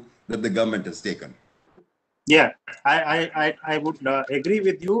my view, that the government has taken. Yeah, I would agree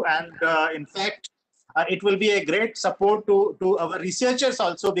with you, and in fact, it will be a great support to our researchers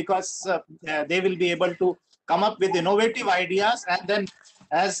also, because they will be able to come up with innovative ideas, and then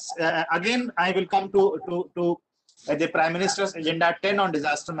as again I will come to the Prime Minister's Agenda 10 on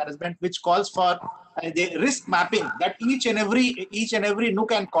disaster management, which calls for the risk mapping, that each and every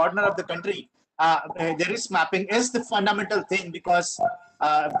nook and corner of the country, the risk mapping is the fundamental thing, because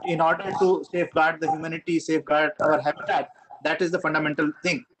in order to safeguard the humanity, safeguard our habitat, that is the fundamental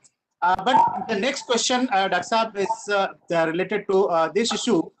thing. But the next question, Dr. Saab, is related to this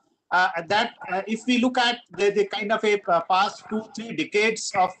issue, that if we look at the kind of a past 2-3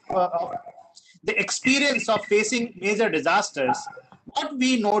 decades of the experience of facing major disasters, what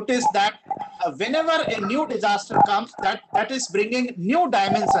we notice that whenever a new disaster comes, that is bringing new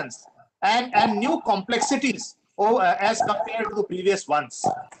dimensions and new complexities as compared to the previous ones.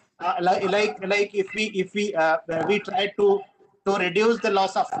 Like if we try to reduce the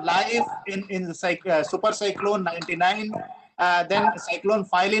loss of life in the super cyclone 99, then cyclone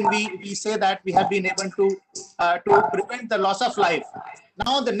Phylline, we say that we have been able to prevent the loss of life.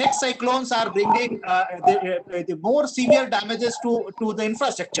 Now the next cyclones are bringing the more severe damages to the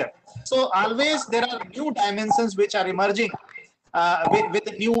infrastructure. So always there are new dimensions which are emerging with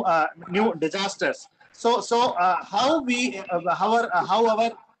the new disasters. So how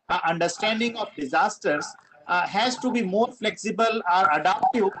our understanding of disasters has to be more flexible or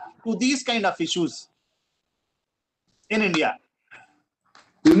adaptive to these kind of issues in India.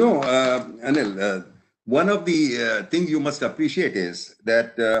 You know, Anil, one of the things you must appreciate is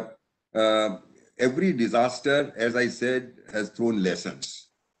that every disaster, as I said, has thrown lessons.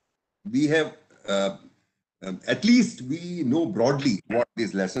 We have, at least we know broadly what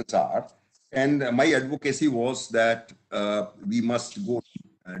these lessons are. And my advocacy was that we must go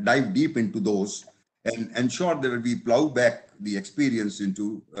dive deep into those and ensure that we plow back the experience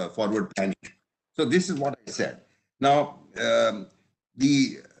into forward planning. So this is what I said. Now,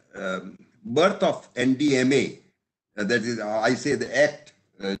 birth of NDMA, that is, I say the Act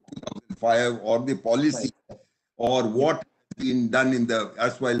 2005 or the policy or what has been done in the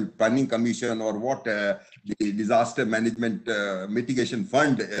erstwhile Planning Commission or what the Disaster Management Mitigation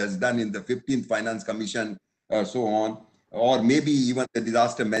Fund has done in the 15th Finance Commission, so on, or maybe even the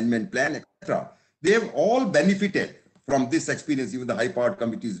Disaster Management Plan, etc. They have all benefited from this experience, even the high-powered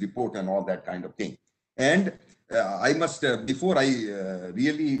committee's report and all that kind of thing. And I must, before I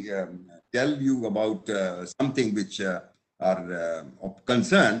really tell you about something which are of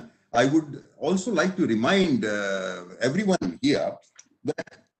concern, I would also like to remind everyone here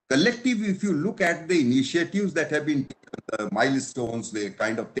that collectively, if you look at the initiatives that have been taken, the milestones, the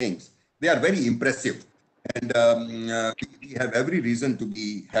kind of things, they are very impressive. And we have every reason to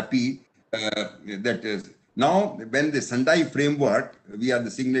be happy that is now when the Sendai framework, we are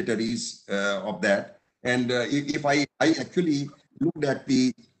the signatories of that. And if I actually looked at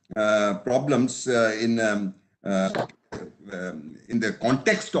the problems in the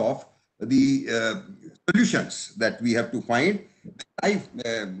context of the solutions that we have to find, I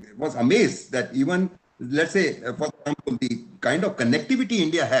was amazed that even, let's say, for example, the kind of connectivity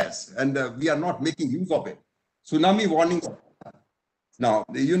India has, and we are not making use of it. Tsunami warnings. Now,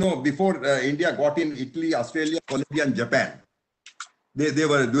 you know, before India got in Italy, Australia, Colombia, and Japan, they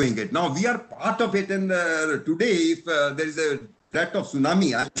were doing it. Now, we are part of it. And today, if there is a threat of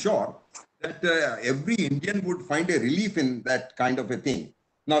tsunami, I'm sure that every Indian would find a relief in that kind of a thing.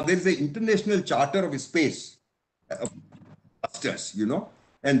 Now, there is an international charter of space, you know,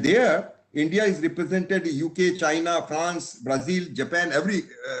 and there India is represented, UK, China, France, Brazil, Japan, every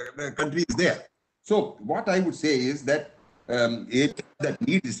country is there. So what I would say is that areas that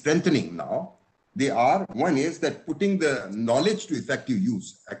need strengthening now, they are, one is that putting the knowledge to effective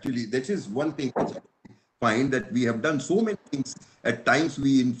use. Actually, that is one thing which I find that we have done so many things. At times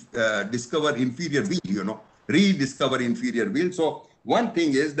we discover inferior wheel, you know, rediscover inferior wheel. So one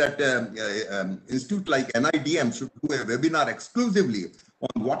thing is that institute like NIDM should do a webinar exclusively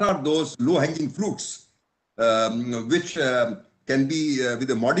on what are those low-hanging fruits, which can be with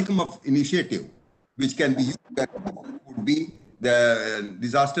a modicum of initiative, which can be used. That would be the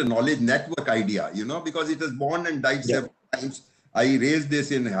disaster knowledge network idea, you know, because it has born and died several times. I raised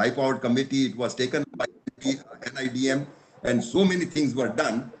this in a high-powered committee. It was taken by NIDM, and so many things were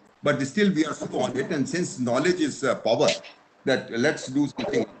done. But still, we are so on it. And since knowledge is power, that let's do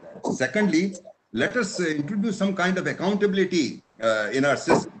something like that. Secondly, let us introduce some kind of accountability in our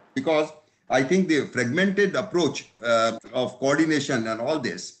system, because I think the fragmented approach of coordination and all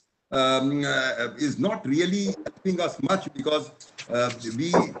this is not really helping us much, because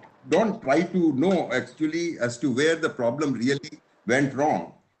we don't try to know actually as to where the problem really went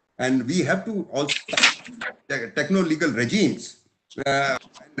wrong. And we have to also techno-legal regimes and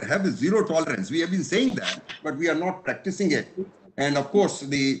have a zero tolerance. We have been saying that, but we are not practicing it. And of course,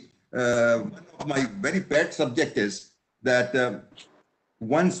 the one of my very pet subject is that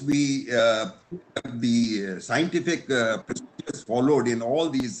once we have the scientific procedures followed in all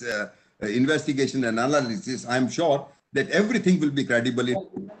these investigation and analysis, I'm sure that everything will be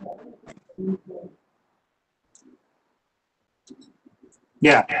credible.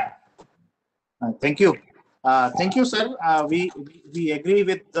 Yeah. Thank you. Thank you, sir. We agree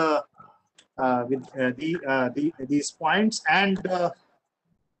with these points, and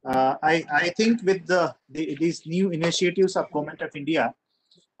I think with these new initiatives of Government of India,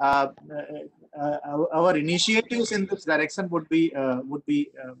 our initiatives in this direction would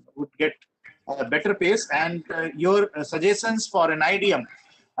get a better pace, and your suggestions for an IDM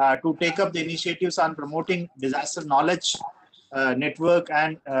to take up the initiatives on promoting disaster knowledge network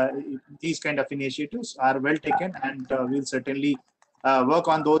and these kind of initiatives are well taken, and we'll certainly work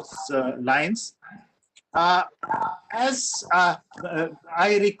on those lines. As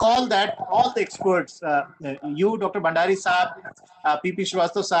I recall that all the experts, you, Dr. Bhandari Saab, PP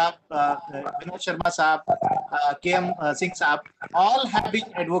Shrivastava Saab, Vinod Sharma Saab, KM Singh Saab, all have been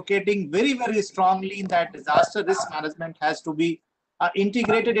advocating very, very strongly in that disaster risk management has to be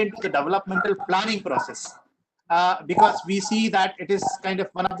integrated into the developmental planning process. Because we see that it is kind of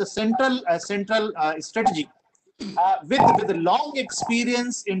one of the central strategy with the long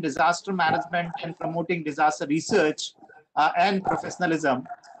experience in disaster management and promoting disaster research and professionalism.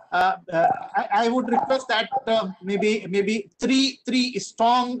 I would request that maybe three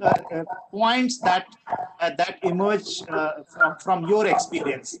strong points that emerge from your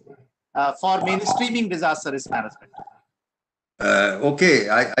experience for mainstreaming disaster risk management. Okay,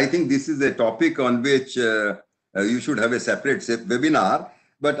 I think this is a topic on which you should have a separate webinar.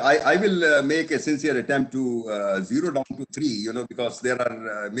 but I will make a sincere attempt to zero down to 3, because there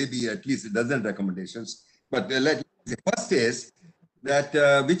are maybe at least a dozen recommendations. But the first is that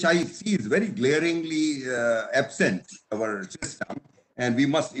which I see is very glaringly absent in our system, and we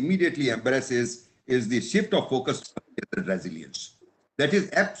must immediately embrace is the shift of focus to resilience. That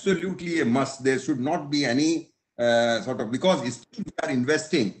is absolutely a must. There should not be any because still we are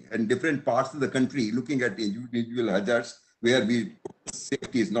investing in different parts of the country, looking at individual hazards where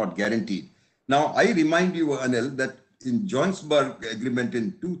safety is not guaranteed. Now, I remind you, Anil, that in Johannesburg Agreement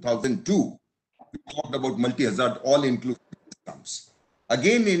in 2002, we talked about multi-hazard all-inclusive systems.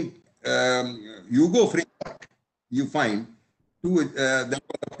 Again, in Hugo framework, you find that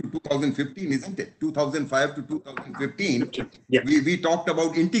was up to 2015, isn't it? 2005 to 2015, yeah. we talked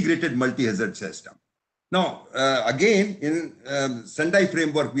about integrated multi-hazard system. Now, again, in Sendai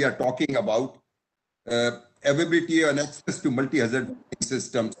framework, we are talking about availability and access to multi-hazard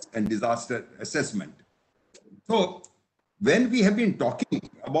systems and disaster assessment. So, when we have been talking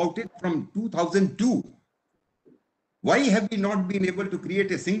about it from 2002, why have we not been able to create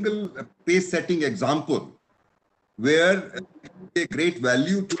a single pace-setting example where a great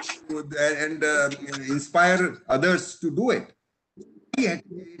value to and inspire others to do it?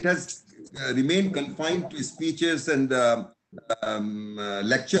 It has remained confined to speeches and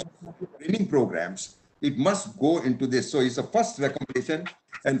lecture training programs. It must go into this. So it's a first recommendation,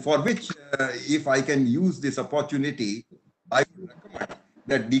 and for which, if I can use this opportunity, I would recommend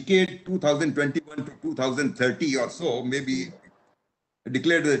that decade 2021 to 2030 or so, maybe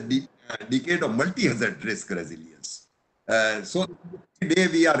declared the decade of multi-hazard risk resilience. So today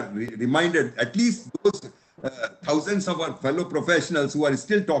we are reminded, at least those thousands of our fellow professionals who are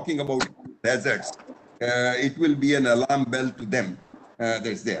still talking about hazards, it will be an alarm bell to them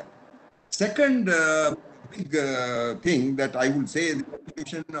that's there. Second big thing that I would say, the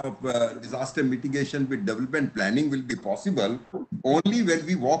combination of disaster mitigation with development planning will be possible only when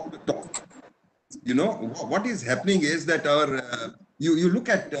we walk the talk. What is happening is that our, you look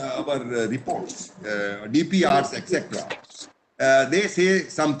at our reports, DPRs, etc. They say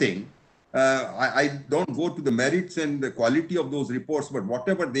something. I don't go to the merits and the quality of those reports, but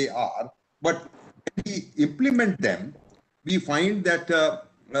whatever they are, but when we implement them, we find that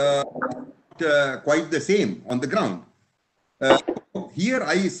quite the same on the ground. Here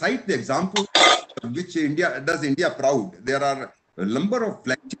I cite the example which does India proud. There are a number of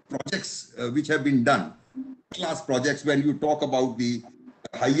flagship projects which have been done, class projects. When you talk about the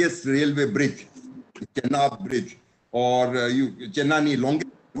highest railway bridge, the Chenab Bridge, or Chennai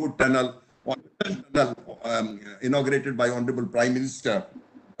longest road tunnel, or tunnel inaugurated by Honorable Prime Minister,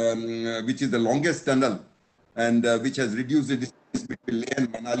 which is the longest tunnel and which has reduced the distance between Leh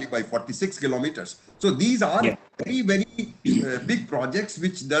and Manali by 46 kilometers. So these are very, very big projects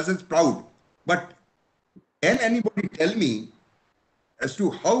which does us proud. But can anybody tell me as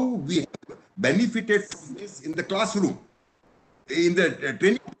to how we have benefited from this in the classroom, in the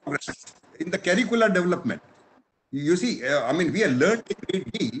training programs, in the curricular development? You see, I mean, we have learned a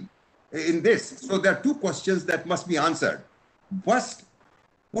great deal in this. So there are two questions that must be answered. First,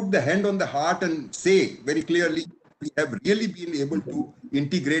 put the hand on the heart and say very clearly, we have really been able to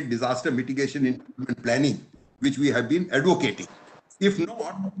integrate disaster mitigation in planning, which we have been advocating. If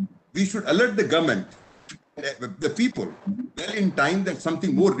not, we should alert the government, the people, well in time that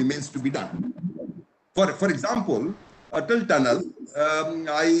something more remains to be done. For example, Atal Tunnel,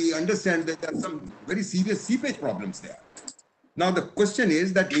 I understand that there are some very serious seepage problems there. Now the question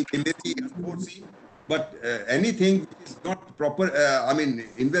is that it may be unforeseen, but anything which is not proper,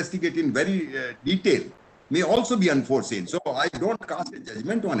 investigate in very detail, may also be unforeseen. So I don't cast a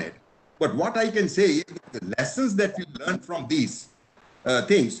judgment on it. But what I can say is the lessons that we learn from these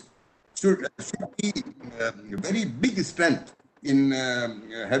things should be a very big strength in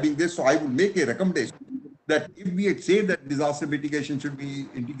having this. So I would make a recommendation that if we say that disaster mitigation should be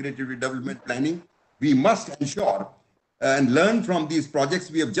integrated with development planning, we must ensure and learn from these projects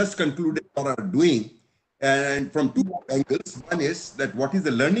we have just concluded or are doing. And from two angles, one is that what is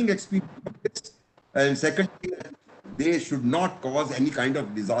the learning experience of this? And secondly, they should not cause any kind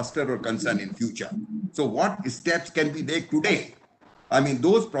of disaster or concern in future. So what steps can we take today? I mean,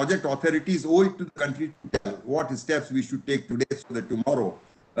 those project authorities owe it to the country to tell what steps we should take today so that tomorrow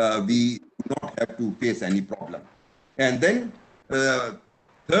we do not have to face any problem. And then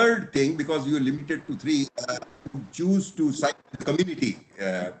third thing, because you are limited to 3, choose to cite community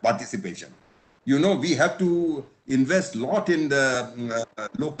participation. You know, we have to invest a lot in the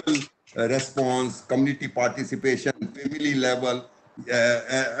local response, community participation, family level,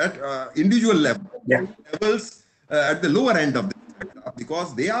 at individual level, levels at the lower end of the because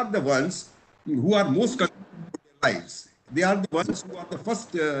they are the ones who are most connected to their lives. They are the ones who are the first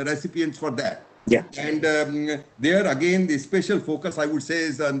recipients for that. Yeah. And there again, the special focus, I would say,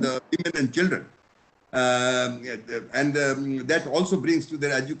 is on the women and children. That also brings to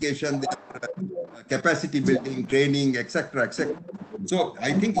their education, their capacity building, training, etc., etc. So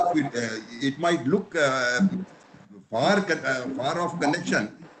I think it might look far off connection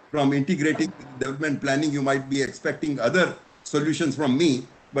from integrating development planning. You might be expecting other solutions from me,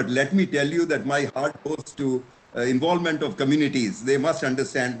 but let me tell you that my heart goes to involvement of communities. They must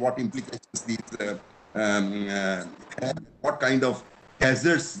understand what implications these have, what kind of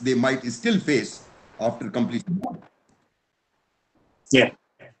hazards they might still face after completion. Yeah.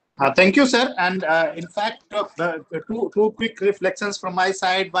 Thank you, sir. And in fact, two quick reflections from my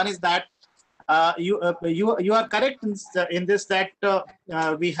side. One is that you are correct in this that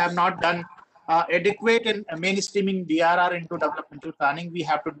we have not done adequate and mainstreaming DRR into developmental planning. We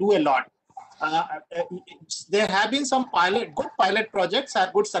have to do a lot. There have been some good pilot projects or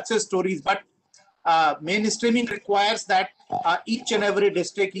good success stories, but mainstreaming requires that each and every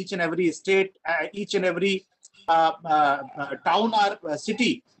district, each and every state, each and every town or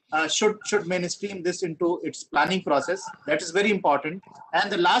city should mainstream this into its planning process. That is very important.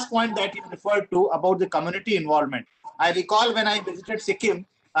 And the last point that you referred to about the community involvement. I recall when I visited Sikkim,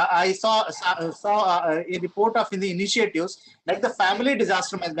 I saw a report of the initiatives like the family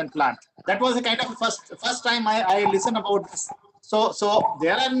disaster management plan. That was a kind of first time I listened about this. So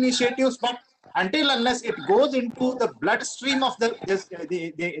there are initiatives, but unless it goes into the bloodstream of the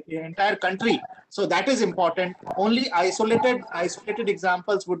entire country, so that is important. Only isolated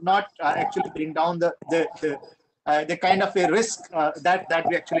examples would not actually bring down the kind of a risk that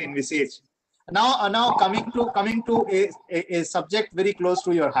we actually envisage. Now coming to a subject very close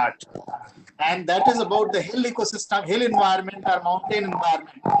to your heart, and that is about the hill ecosystem, hill environment or mountain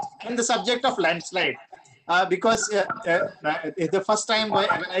environment, and the subject of landslide. Because the first time when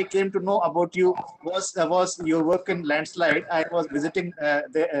I came to know about you was your work in landslide. I was visiting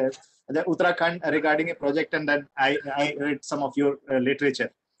the Uttarakhand regarding a project, and then I read some of your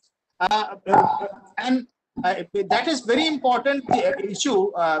literature. And that is very important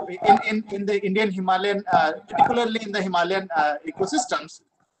issue in the Indian Himalayan, particularly in the Himalayan ecosystems,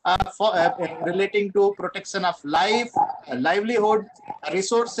 relating to protection of life, livelihood,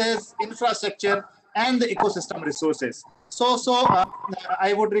 resources, infrastructure, and the ecosystem resources. So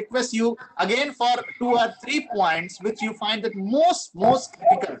I would request you again for 2 or 3 points which you find that most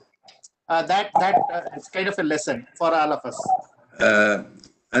critical. That is kind of a lesson for all of us.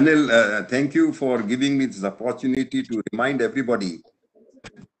 Anil, thank you for giving me this opportunity to remind everybody.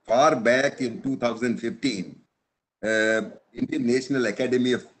 Far back in 2015, Indian National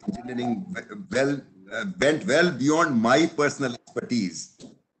Academy of Engineering went well beyond my personal expertise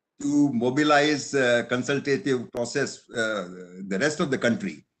to mobilize consultative process the rest of the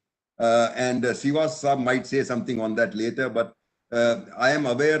country. And Sivas might say something on that later, but I am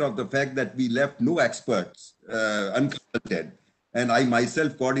aware of the fact that we left no experts unconsulted. And I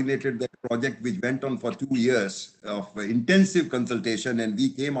myself coordinated that project, which went on for 2 years of intensive consultation, and we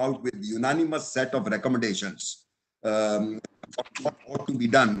came out with unanimous set of recommendations. What ought to be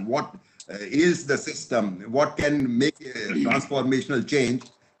done? What is the system? What can make a transformational change?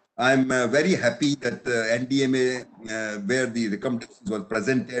 I'm very happy that NDMA, where the recommendations were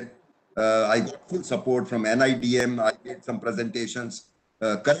presented, I got full support from NIDM. I made some presentations.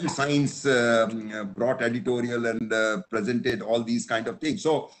 Current Science brought editorial and presented all these kind of things.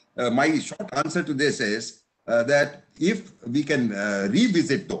 So my short answer to this is that if we can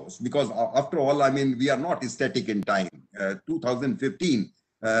revisit those, because after all, I mean, we are not static in time. 2015,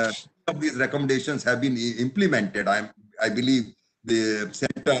 of these recommendations have been implemented. I believe the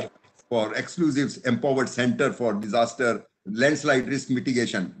Center for Exclusive Empowered Center for Disaster Landslide Risk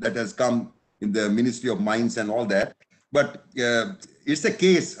Mitigation that has come in the Ministry of Mines and all that. But it's a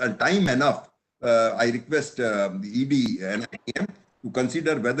case and time enough. I request the ED and IAM to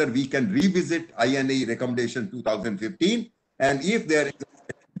consider whether we can revisit INA recommendation 2015. And if there is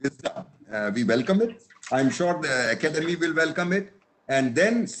wisdom, we welcome it. I'm sure the Academy will welcome it. And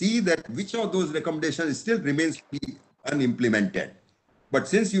then see that which of those recommendations still remains to be unimplemented. But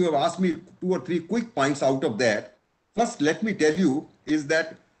since you have asked me 2 or 3 quick points out of that, first let me tell you is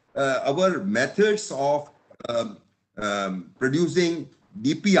that our methods of producing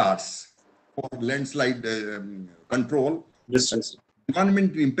DPRs for landslide control,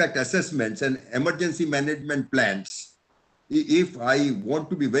 environmental impact assessments and emergency management plans. If I want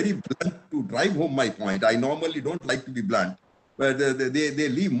to be very blunt to drive home my point, I normally don't like to be blunt, but they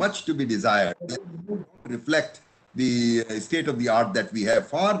leave much to be desired. They don't reflect the state of the art that we have,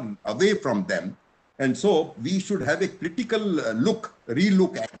 far away from them. And so we should have a critical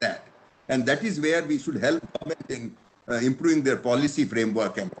relook at that. And that is where we should help government in improving their policy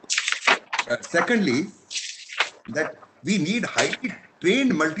framework. And secondly, that we need highly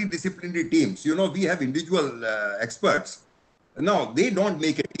trained multidisciplinary teams. You know, we have individual experts. No, they don't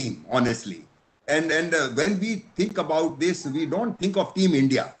make a team, honestly. And when we think about this, we don't think of Team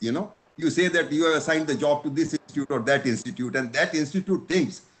India. You know, you say that you have assigned the job to this institute or that institute, and that institute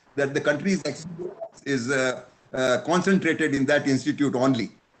thinks that the country's is concentrated in that institute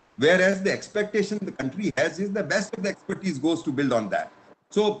only. Whereas the expectation the country has is the best of the expertise goes to build on that.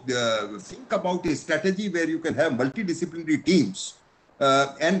 So think about a strategy where you can have multidisciplinary teams,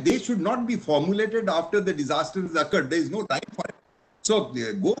 and they should not be formulated after the disaster has occurred. There is no time for it. So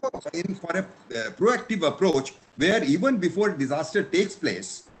go in for a proactive approach where even before disaster takes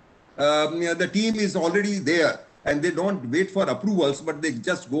place, the team is already there and they don't wait for approvals, but they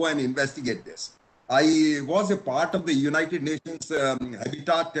just go and investigate this. I was a part of the United Nations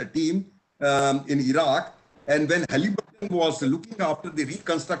Habitat team in Iraq, and when Halliburton was looking after the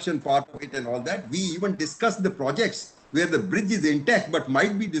reconstruction part of it and all that, we even discussed the projects where the bridge is intact but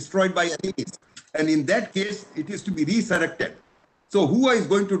might be destroyed by enemies. And in that case, it is to be resurrected. So who is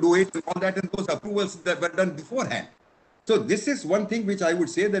going to do it and all that, and those approvals that were done beforehand. So this is one thing which I would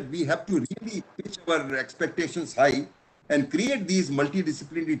say that we have to really pitch our expectations high and create these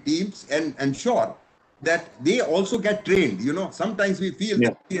multidisciplinary teams and ensure that they also get trained. You know, sometimes we feel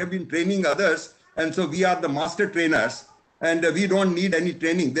that we have been training others, and so we are the master trainers and we don't need any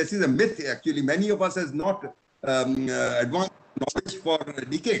training. This is a myth, actually. Many of us has not advanced knowledge for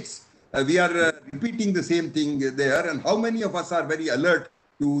decades. We are repeating the same thing there, and how many of us are very alert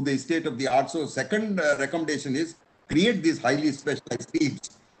to the state of the art? So second recommendation is create these highly specialized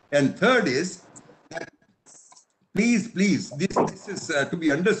teams. And third is that please, this is to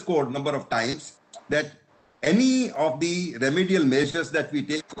be underscored number of times, that any of the remedial measures that we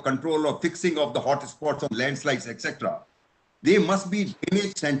take for control or fixing of the hot spots on landslides, etc., they must be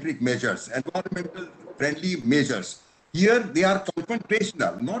drainage-centric measures, environmental friendly measures. Here they are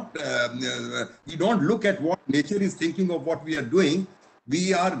confrontational, not, we don't look at what nature is thinking of what we are doing.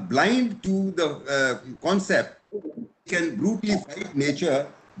 We are blind to the concept. We can brutally fight nature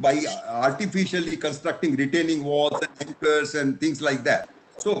by artificially constructing retaining walls and anchors and things like that.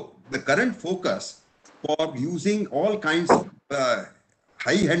 So the current focus for using all kinds of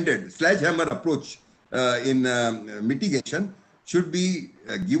high-handed sledgehammer approach in mitigation should be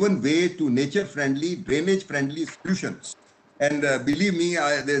given way to nature-friendly, drainage-friendly solutions. And believe me,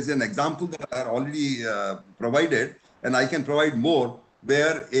 there's an example that I already provided, and I can provide more,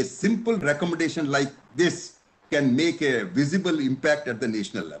 where a simple recommendation like this can make a visible impact at the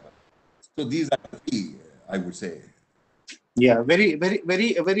national level. So these are the key, I would say. Yeah,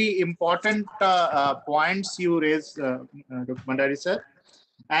 very important points you raised, Dr. Bhandari sir.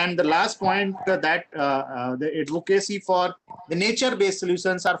 And the last point that the advocacy for the nature-based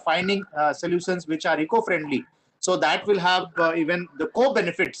solutions are finding solutions which are eco-friendly. So that will have even the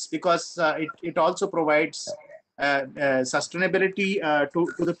co-benefits, because it also provides sustainability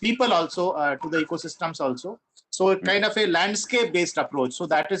to the people also, to the ecosystems also. So kind of a landscape-based approach. So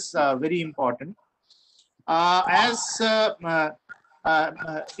that is very important.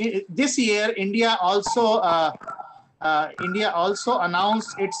 This year, India also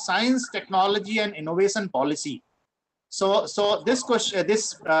announced its science, technology, and innovation policy. So this question,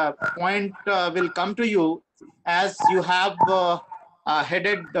 this point will come to you as you have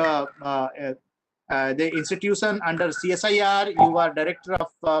headed the institution under CSIR. You are director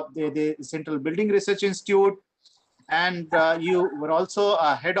of the Central Building Research Institute, and you were also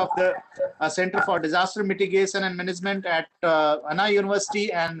head of the Center for Disaster Mitigation and Management at Anna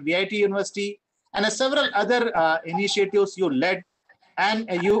University and VIT University, and several other initiatives you led, and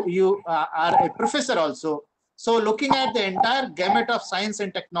you are a professor also. So looking at the entire gamut of science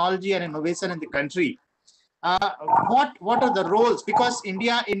and technology and innovation in the country, what are the roles? Because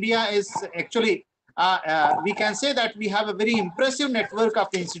India is actually, we can say that we have a very impressive network of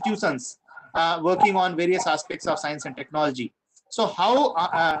institutions working on various aspects of science and technology. So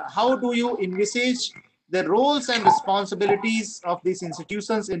how do you envisage the roles and responsibilities of these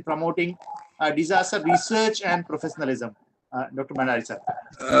institutions in promoting disaster research and professionalism? Dr. Bhandari sir.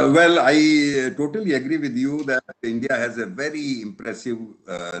 Well, I totally agree with you that India has a very impressive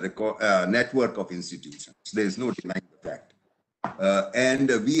network of institutions. There is no denying the fact. And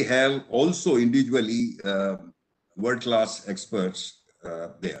we have also individually world-class experts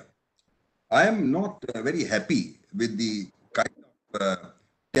there. I am not very happy with the kind of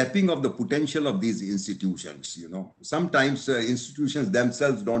tapping of the potential of these institutions. Sometimes institutions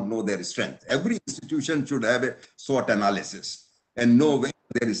themselves don't know their strength. Every institution should have a SWOT analysis and know where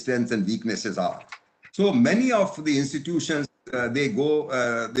their strengths and weaknesses are. So many of the institutions,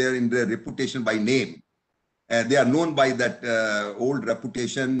 they're in their reputation by name. They are known by that old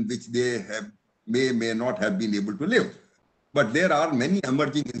reputation, which they may not have been able to live. But there are many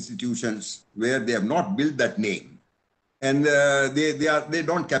emerging institutions where they have not built that name, and they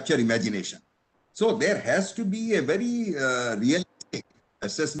don't capture imagination. So there has to be a very realistic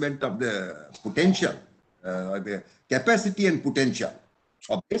assessment of the potential, the capacity and potential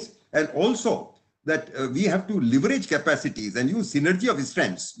of this, and also that we have to leverage capacities and use synergy of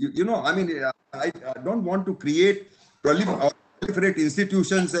strengths. I don't want to create proliferate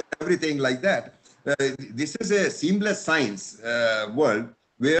institutions and everything like that. This is a seamless science world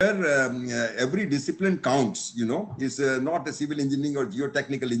where every discipline counts, is not a civil engineering or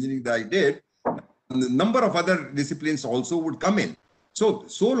geotechnical engineering that I did. A number of other disciplines also would come in. So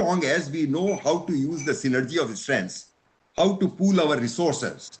long as we know how to use the synergy of strengths, how to pool our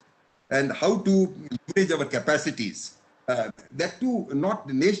resources, and how to leverage our capacities, that too, not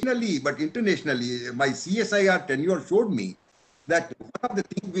nationally, but internationally. My CSIR tenure showed me that one of the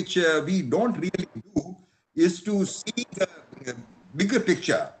things which we don't really do is to see the bigger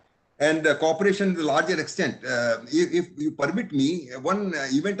picture and cooperation to a larger extent. If you permit me, one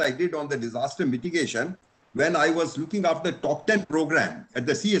event I did on the disaster mitigation, when I was looking after the top 10 program at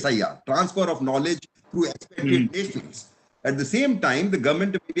the CSIR, transfer of knowledge through expatriate nations. At the same time, the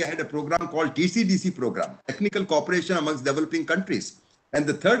government of India had a program called TCDC program, Technical Cooperation Amongst Developing Countries. And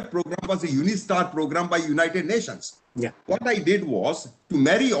the third program was a Unistar program by United Nations. Yeah. What I did was to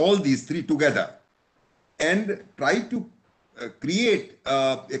marry all these three together and try to create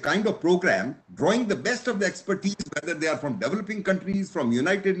a kind of program drawing the best of the expertise, whether they are from developing countries, from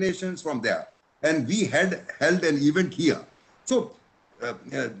United Nations, from there. And we had held an event here. So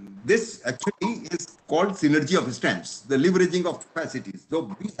this actually is called synergy of strengths, the leveraging of capacities.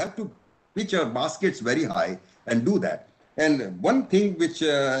 So we have to pitch our baskets very high and do that. And one thing which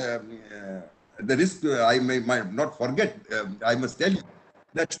the risk I might not forget, I must tell you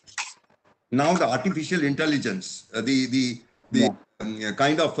that now the artificial intelligence, the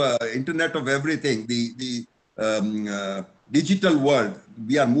kind of internet of everything, the digital world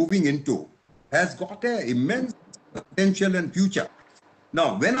we are moving into has got an immense potential and future.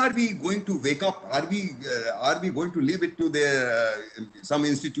 Now, when are we going to wake up? Are we going to leave it to some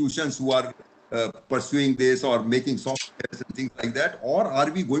institutions who are pursuing this or making software and things like that? Or are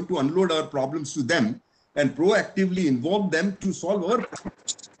we going to unload our problems to them and proactively involve them to solve our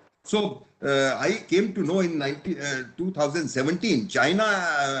problems? So I came to know in 2017, China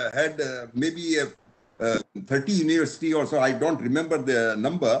had maybe 30 university or so, I don't remember the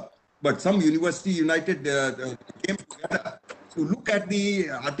number, but some university united came together to look at the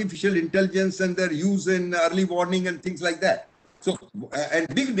artificial intelligence and their use in early warning and things like that. So,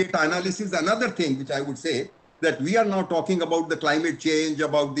 and big data analysis, another thing which I would say, that we are now talking about the climate change,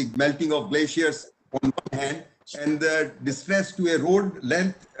 about the melting of glaciers on one hand, and the distress to a road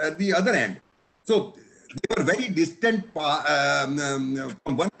length at the other end. So they were very distant from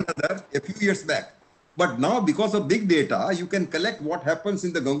one another a few years back. But now, because of big data, you can collect what happens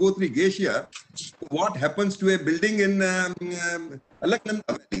in the Gangotri Glacier, what happens to a building in Alaknanda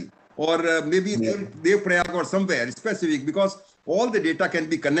Valley, or maybe Devprayag or somewhere specific, because all the data can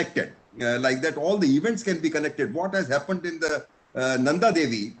be connected like that. All the events can be connected. What has happened in the Nanda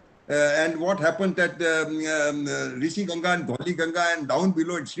Devi and what happened at Rishi Ganga and Dholi Ganga and down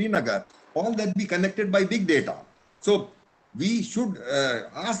below at Srinagar, all that be connected by big data. So we should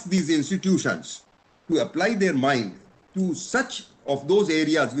ask these institutions to apply their mind to such of those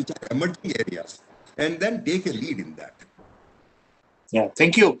areas which are emerging areas, and then take a lead in that. Yeah,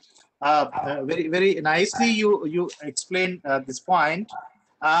 thank you. Very, very nicely you explained this point,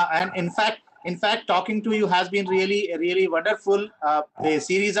 and in fact, talking to you has been really wonderful. A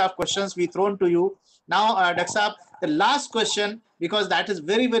series of questions we thrown to you. Now, Dr. Saab, the last question, because that is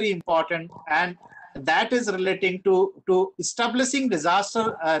very important, and that is relating to establishing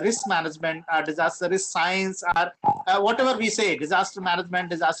disaster risk management, disaster risk science, or whatever we say, disaster management,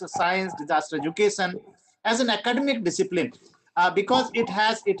 disaster science, disaster education, as an academic discipline, because it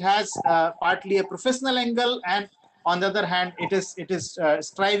has partly a professional angle, and on the other hand, it is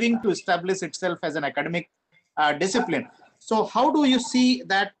striving to establish itself as an academic discipline. So how do you see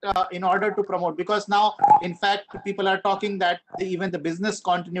that in order to promote? Because now, in fact, people are talking that even the business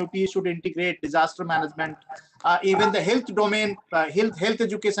continuity should integrate disaster management. Even the health domain, health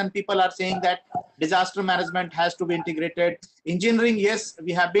education, people are saying that disaster management has to be integrated. Engineering, yes,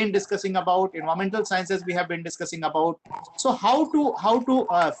 we have been discussing about. Environmental sciences, we have been discussing about. So how to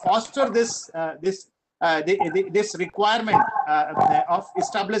foster this this requirement of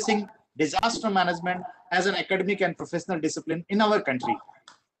establishing disaster management as an academic and professional discipline in our country?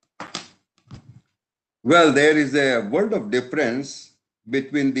 Well, there is a world of difference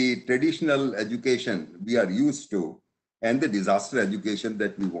between the traditional education we are used to and the disaster education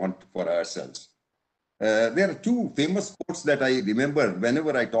that we want for ourselves. There are two famous quotes that I remember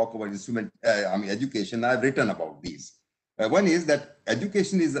whenever I talk about education. I've written about these. One is that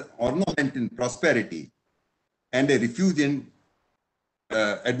education is an ornament in prosperity and a refuge in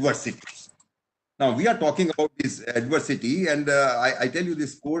adversity. Now, we are talking about this adversity, and I tell you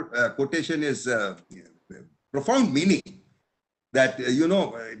this quotation is profound meaning that,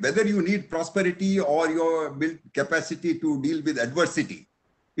 whether you need prosperity or your build capacity to deal with adversity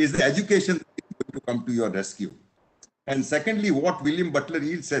is the education that is going to come to your rescue. And secondly, what William Butler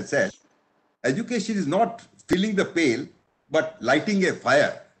Yeats said, education is not filling the pail, but lighting a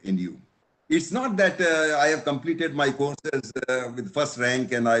fire in you. It's not that I have completed my courses with first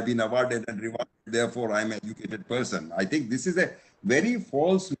rank and I've been awarded and rewarded, therefore I'm an educated person. I think this is a very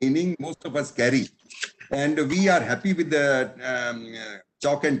false meaning most of us carry. And we are happy with the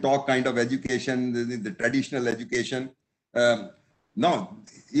chalk and talk kind of education, the traditional education. Now,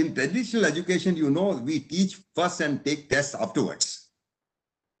 in traditional education, we teach first and take tests afterwards.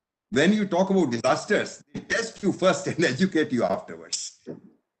 When you talk about disasters, they test you first and educate you afterwards.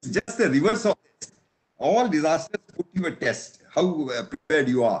 It's just the reverse of this. All disasters put you a test, how prepared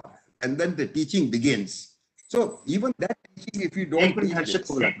you are, and then the teaching begins. So even that teaching, if you don't teach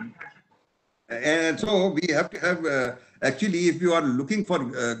it, and so we have to have, actually, if you are looking for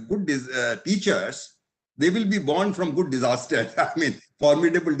good teachers, they will be born from good disasters. I mean,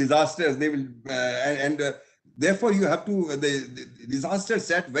 formidable disasters, they will, therefore you have to, the disaster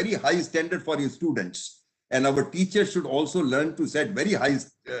set very high standard for your students. And our teachers should also learn to set very high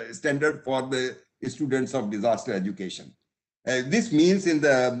standard for the students of disaster education. This means in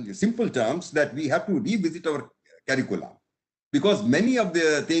the simple terms that we have to revisit our curricula, because many of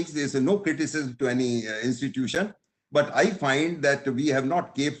the things, there's no criticism to any institution, but I find that we have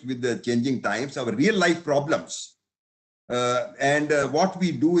not kept with the changing times, our real life problems. And what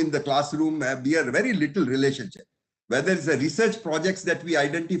we do in the classroom bear very little relationship. Whether it's the research projects that we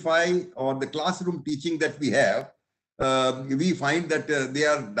identify or the classroom teaching that we have, we find that they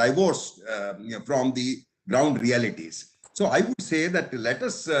are divorced from the ground realities. So I would say that let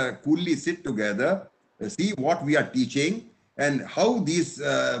us coolly sit together, see what we are teaching and how these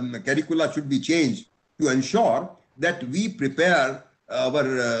curricula should be changed to ensure that we prepare our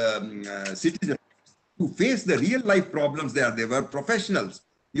citizens to face the real life problems there. They were professionals,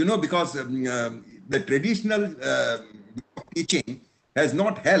 because the traditional teaching has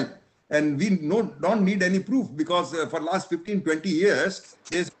not helped, and we don't need any proof, because for last 15-20 years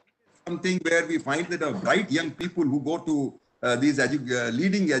there's something where we find that bright young people who go to these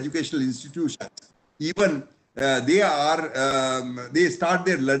leading educational institutions, even they start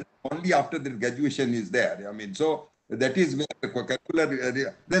their learning only after their graduation is there. I mean, so that is where the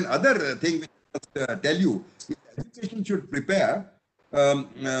curricular. Then other thing which I must tell you, education should prepare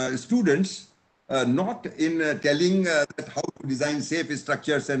students not in telling that how to design safe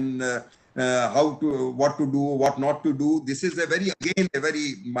structures and what to do, what not to do. This is a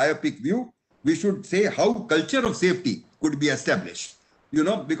very myopic view. We should say how culture of safety could be established.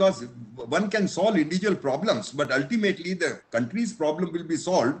 Because one can solve individual problems, but ultimately the country's problem will be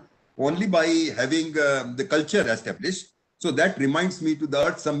solved only by having the culture established. So that reminds me to the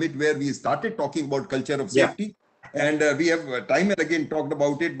Earth Summit, where we started talking about culture of safety. Yeah. And we have time and again talked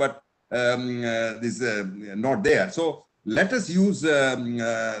about it, but this is not there. So let us use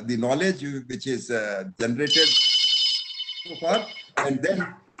the knowledge which is generated so far, and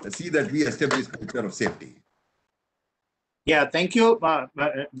then see that we establish culture of safety. Yeah, thank you,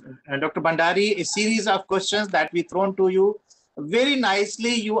 Dr. Bhandari. A series of questions that we thrown to you. Very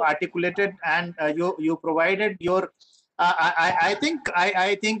nicely you articulated, and you provided your. I think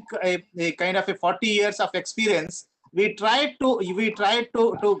a kind of a 40 years of experience. We tried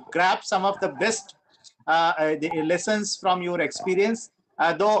to grab some of the best the lessons from your experience.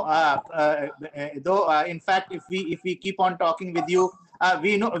 Though in fact, if we keep on talking with you,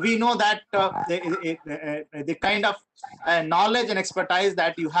 we know that the kind of knowledge and expertise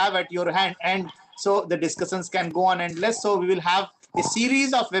that you have at your hand, and so the discussions can go on endless. So we will have a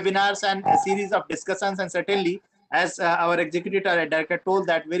series of webinars and a series of discussions, and certainly, as our executive director told,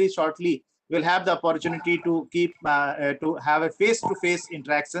 that very shortly we'll have the opportunity to keep to have a face-to-face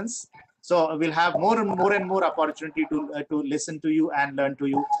interactions. So we'll have more and more opportunity to listen to you and learn to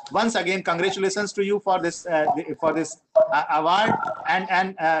you. Once again, congratulations to you for this award,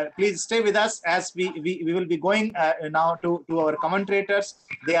 and please stay with us as we will be going now to our commentators.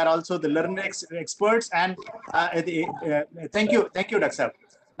 They are also the learned experts, and thank you, Dr.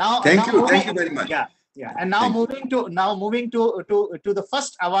 Thank you. Moving, Thank you very much. Yeah, and now moving to the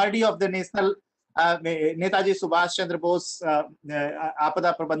first awardee of the national Netaji Subhash Chandra Bose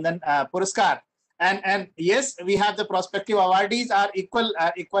Aapda Prabandhan Puraskar, and yes, we have the prospective awardees are equal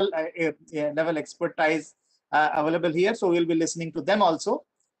level expertise available here, so we'll be listening to them also.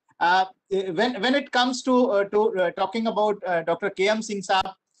 When it comes to talking about Dr. K.M. Singh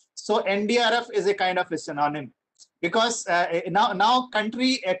Saab, so NDRF is a kind of a synonym, because now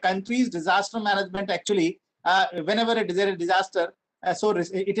country's disaster management actually, whenever it is a disaster, so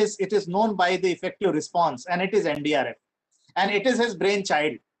it is known by the effective response, and it is NDRF, and it is his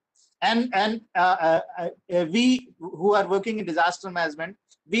brainchild. And we who are working in disaster management,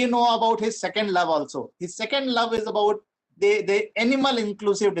 we know about his second love also. His second love is about the animal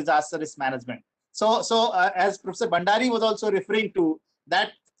inclusive disaster risk management. So as Professor Bhandari was also referring to,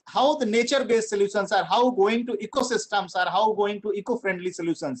 that how the nature-based solutions are how going to ecosystems, are how going to eco-friendly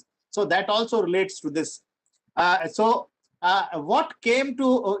solutions. So that also relates to this. What came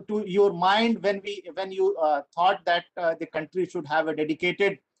to your mind when you thought that the country should have a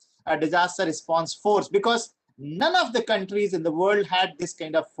dedicated disaster response force? Because none of the countries in the world had this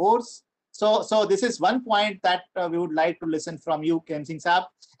kind of force. So this is one point that we would like to listen from you, K.M. Singh Saab.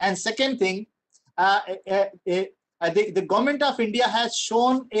 And second thing, the government of India has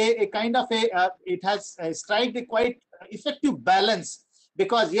shown a kind of it has strike a quite effective balance,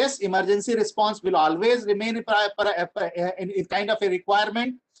 because yes, emergency response will always remain in kind of a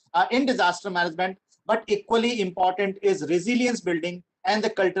requirement in disaster management, but equally important is resilience building and the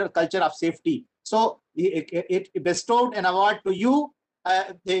culture of safety. So it bestowed an award to you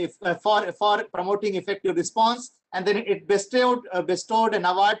for promoting effective response, and then it bestowed an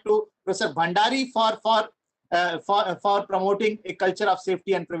award to Professor Bhandari for promoting a culture of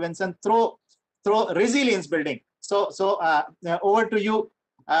safety and prevention through resilience building. So over to you,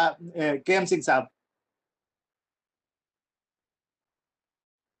 K.M. Singh Saab.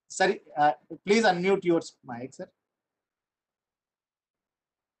 Sorry, please unmute your mic, sir.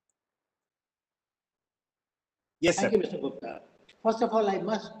 Yes, sir. Thank you, Mr. Gupta. First of all, I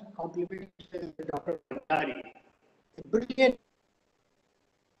must compliment Dr. Bhandari. A brilliant,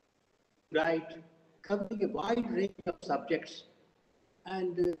 right, covering a wide range of subjects,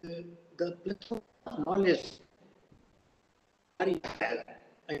 and the plethora of knowledge I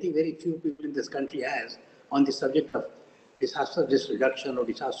think very few people in this country has on the subject of disaster risk reduction or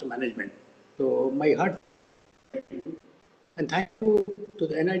disaster management. So my heart, and thank you to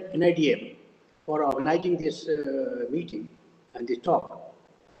the NIDM for organizing this meeting and this talk.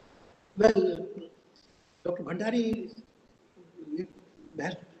 Well, Dr. Bhandari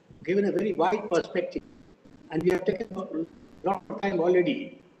has given a very wide perspective, and we have taken a lot of time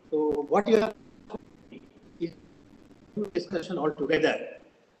already. So what you have is discussion altogether,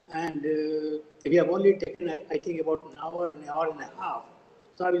 and we have only taken, I think, about an hour and a half.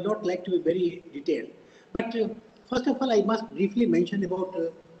 So I will not like to be very detailed. But first of all, I must briefly mention about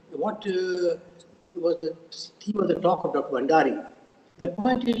what was the theme of the talk of Dr. Bhandari. The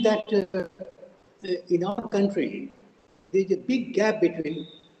point is that in our country, there is a big gap between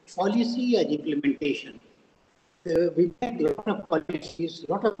policy and implementation. We make a lot of policies,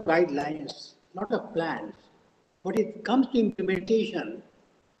 a lot of guidelines, a lot of plans. But it comes to implementation,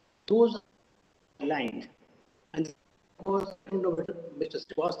 those are aligned. And of course, I don't know whether Mr.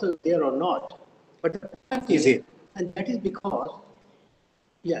 Srivastava is there or not, but the fact is, and that is because,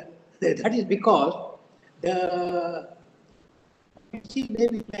 that is because the policy may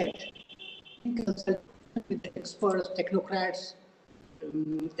be met in consultation with the experts, technocrats,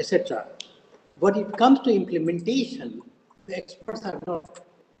 etc. When it comes to implementation, the experts are not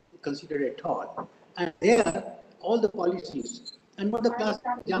considered at all. And there, all the policies, and what the class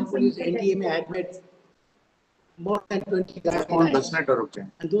example is, NDMA had made more than 20 guidelines. And those NDMA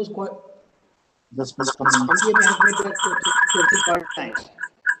had made that 20 guidelines.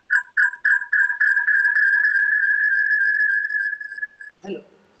 Hello.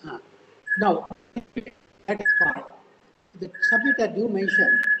 Now, that part, the subject that you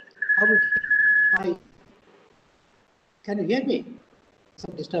mentioned, how it, can you hear me?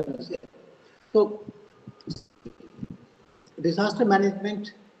 Some disturbance here. So, disaster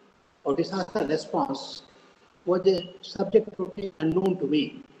management or disaster response was a subject totally unknown to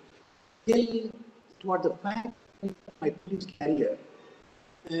me till toward the fact of my police career.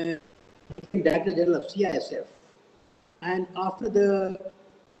 Director General of CISF, and after the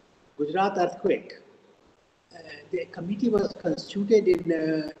Gujarat earthquake, the committee was constituted in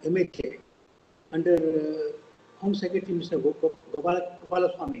MHA under Home Secretary Mr.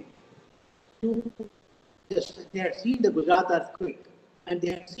 Gopalaswamy. They had seen the Gujarat earthquake, and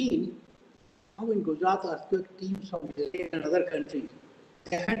they had seen how in Gujarat earthquake teams from Israel and other countries,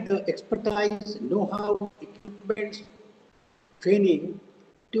 they had the expertise, know-how, equipment, training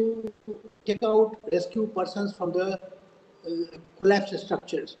to take out, rescue persons from the collapsed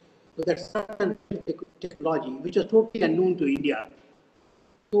structures. So that's certain technology, which was totally unknown to India.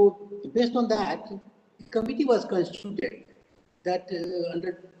 So based on that, the committee was constituted that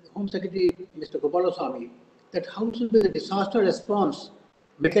under Home Secretary Mr. Gopalaswamy, that how should be the disaster response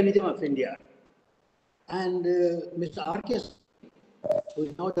mechanism of India. And Mr. R.K., who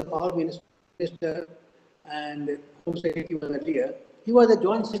is now the Power Minister and Home Secretary was earlier, he was the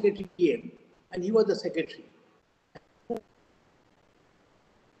Joint Secretary PM, and he was the Secretary.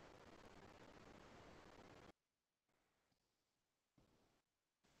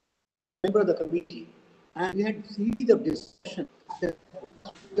 Member of the committee, and we had series of discussion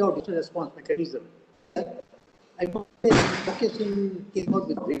about disaster response mechanism. I found came out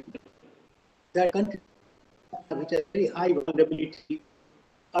with that country which has very high vulnerability,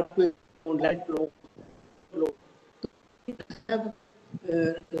 earthquake, land flow, have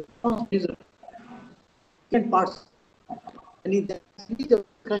response mechanism. Different parts, and in that series of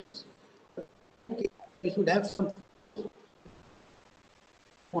discussions, we should have some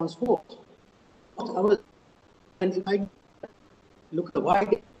response force. And if I look at the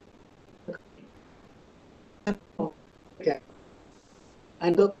wide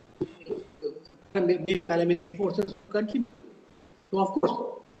and the paramilitary forces contribute. So of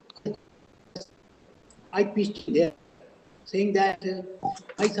course, I pitched there saying that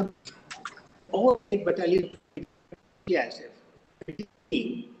I some all 8 battalions CISF,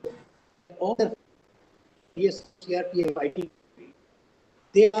 all the CRPF fighting,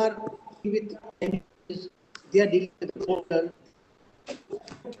 they are with enemies, they are dealing with the border.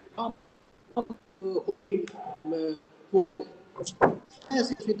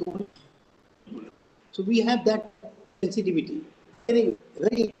 So we have that sensitivity. Very,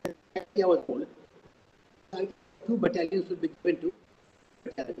 very, I was told. 2 battalions will be given to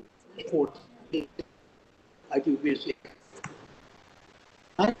force. ITUPSC.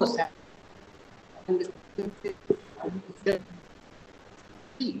 I was sad. And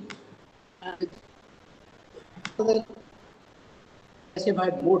as if I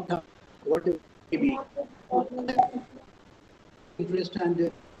had more time, whatever maybe interest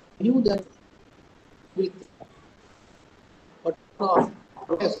and knew that with what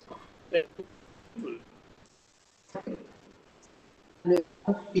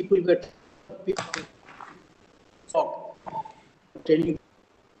people get training.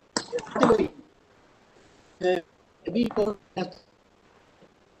 We got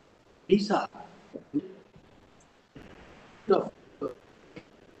visa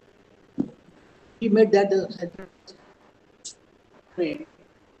he made that the center train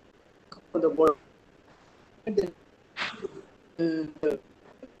on the border. And then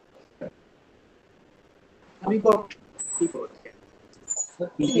we got people.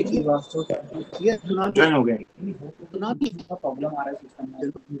 Yes, join हो गए tsunami का problem आ रहा है system में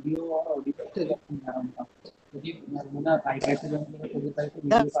video और audio से आ रहा उनका क्योंकि मैं ना आईपैड से ज्वाइन किया तो होता है कि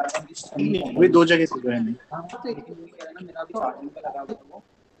वीडियो आ रहा है वे 2 जगह से ज्वाइन है हां लेकिन वही कह रहा ना मेरा भी चार्जिंग पे लगा हुआ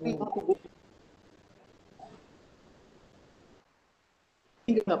है वो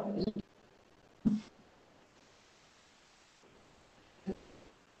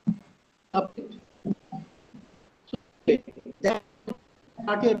that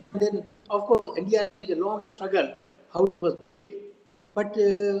started, then of course India is a long struggle how it was, but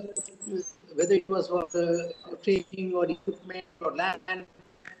whether it was for training or equipment or land,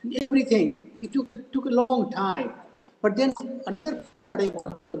 everything it took a long time. But then another part I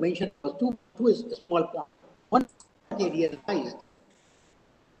want to mention was two is a small point. One, they realized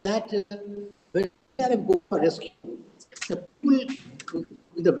that when they go for rescue, the people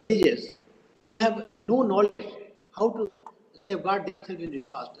in the villages have no knowledge how to safeguard themselves in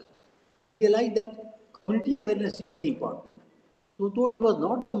disasters. They realized that community awareness is important. So it was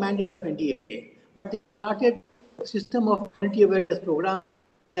not a mandate of NDA, but they started a system of community awareness program.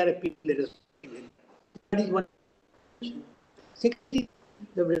 That is one. Secondly,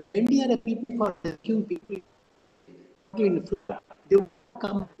 The NDRF people for rescuing people in Florida, they will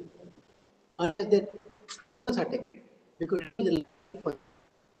come unless their are taken because it is a life.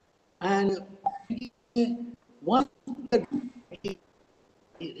 And once he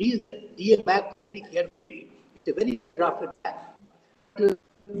reads the year back very carefully, it's a very drafted back.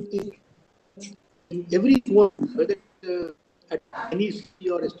 In every one, whether at any C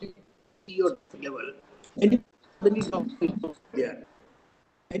or ST or level, any doctor is not there.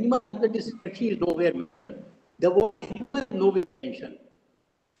 Animal husbandry actually is nowhere mentioned. The word animal is nowhere mentioned.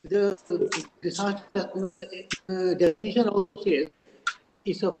 The disaster definition also says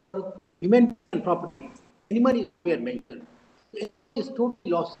it's a human property. Animal is nowhere mentioned. It's totally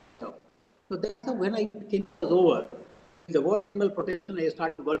lost. So that's when I think it was over. In the world animal protection, I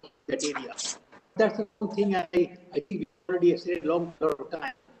started working in that area. That's something I think we already said a long lot of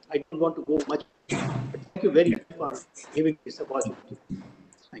time. I don't want to go much. But thank you very much for giving this opportunity.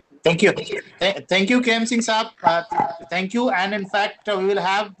 Thank you. Thank you, KM Singh Saab. Thank you. And in fact, we will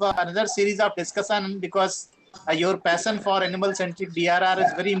have another series of discussion because your passion for animal-centric DRR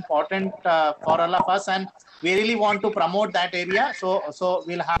is very important for all of us, and we really want to promote that area. So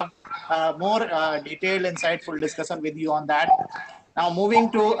we'll have more detailed, insightful discussion with you on that. Now, moving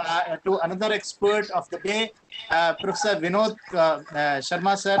to another expert of the day, Professor Vinod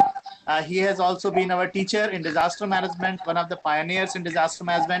Sharma sir. He has also been our teacher in disaster management, one of the pioneers in disaster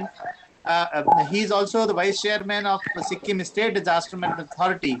management. He is also the vice chairman of the Sikkim State Disaster Management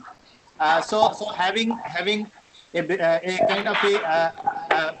Authority. So having a kind of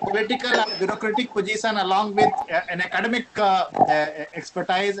a political and bureaucratic position along with an academic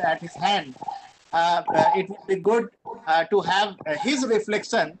expertise at his hand, it would be good to have his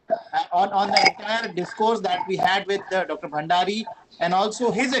reflection on the entire discourse that we had with Dr. Bhandari, and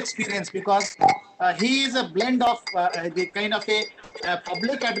also his experience, because he is a blend of the kind of a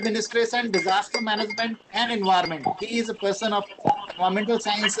public administration, disaster management, and environment. He is a person of environmental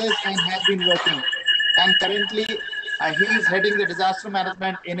sciences and has been working. And currently, he is heading the disaster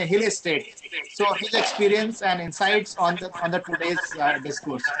management in a hill state. So his experience and insights on the today's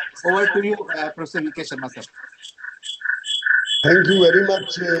discourse. Over to you, Professor V.K. Sharma sir. Thank you very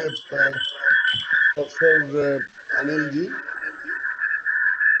much, Professor Anil ji.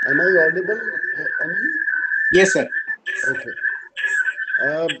 Am I audible, Anil? Yes, sir. Okay.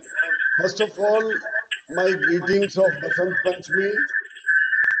 First of all, my greetings of Basant Panchami.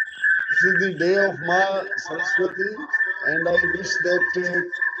 This is the day of Ma Saraswati, and I wish that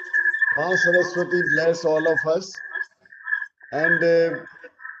Ma Saraswati bless all of us. And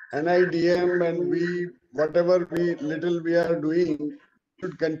NIDM and we, whatever little we are doing,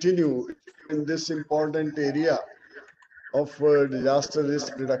 should continue in this important area of disaster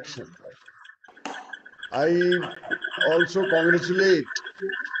risk reduction. I also congratulate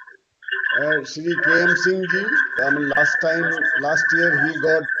Shri KM Singh ji. Last year he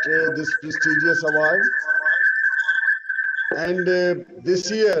got this prestigious award, and this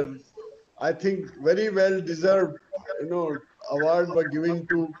year I think very well deserved, award were given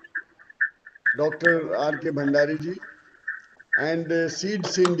to Dr. R.K. Bhandari ji and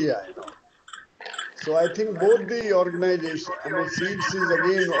Seeds India. So I think both the organization, Seeds is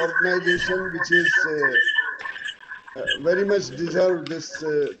again organization which is very much deserve this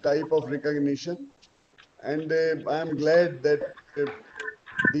type of recognition, and I am glad that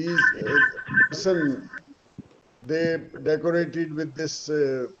these person they decorated with this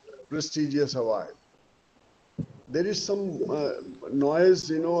prestigious award. There is some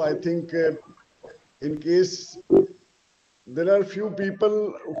noise, I think in case there are few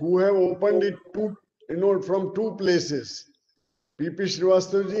people who have opened it from two places. PP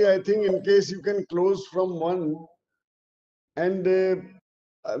Srivastava ji, I think in case you can close from one, and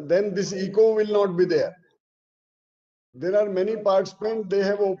then this echo will not be there. There are many participants, they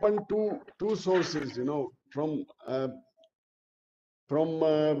have opened two sources, from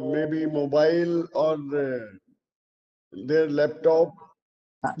maybe mobile or their laptop.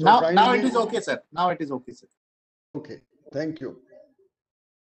 So now it is okay, sir. Now it is okay, sir. Okay, thank you.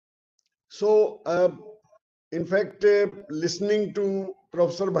 So, in fact, listening to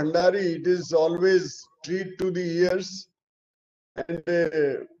Professor Bhandari, it is always treat to the ears, and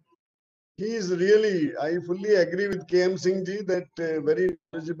he is really, I fully agree with KM Singh ji that very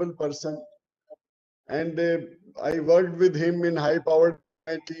knowledgeable person, and I worked with him in high powered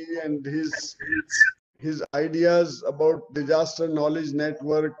committee, and his ideas about disaster knowledge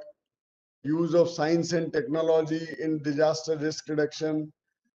network, use of science and technology in disaster risk reduction.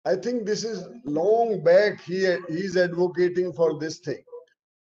 I think this is long back he is advocating for this thing.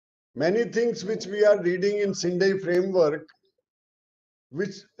 Many things which we are reading in Sindai framework,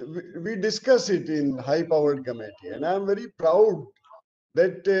 which we discuss it in high-powered committee. And I'm very proud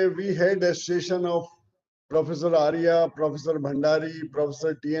that we had a session of Professor Arya, Professor Bhandari,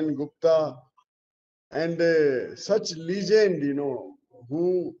 Professor T.N. Gupta, and such legend,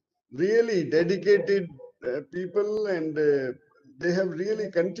 who really dedicated people, and they have really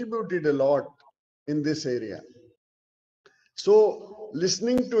contributed a lot in this area. So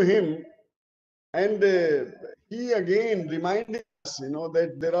listening to him, and he again reminded us,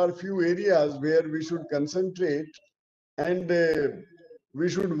 that there are few areas where we should concentrate, and we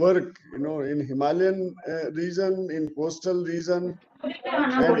should work, in Himalayan region, in coastal region,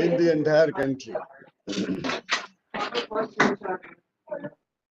 and in the entire country.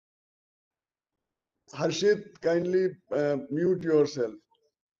 Harshit, kindly mute yourself.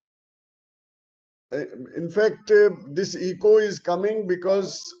 In fact, this echo is coming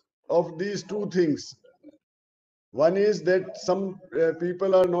because of these two things. One is that some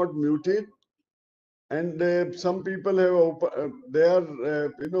people are not muted, and some people have they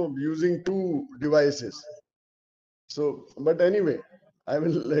are using two devices. So, but anyway, I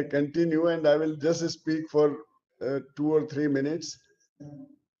will continue, and I will just speak for 2 or 3 minutes.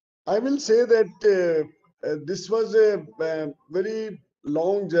 I will say that this was a very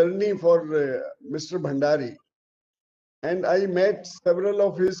long journey for Mr. Bhandari, and I met several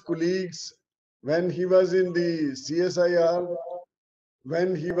of his colleagues when he was in the CSIR,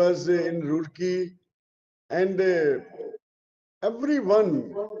 when he was in Roorkee, and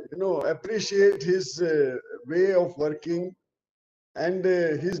everyone, appreciate his way of working, and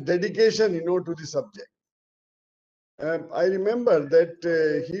his dedication, to the subject. I remember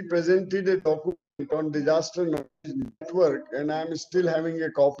that he presented a document on disaster knowledge network, and I'm still having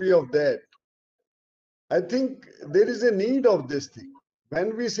a copy of that. I think there is a need of this thing.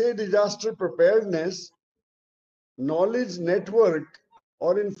 When we say disaster preparedness, knowledge network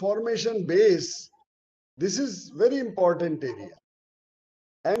or information base, this is very important area.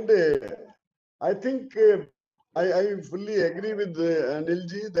 And I think I fully agree with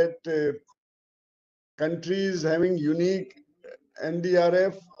Anilji that countries having unique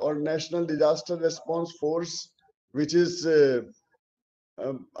NDRF or National Disaster Response Force, which is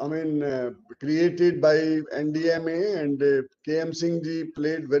created by NDMA, and KM Singh ji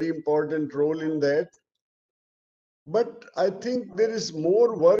played very important role in that. But I think there is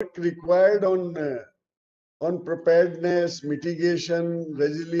more work required on preparedness, mitigation,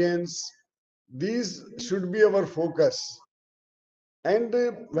 resilience. These should be our focus. And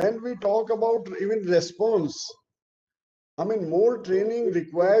when we talk about even response, more training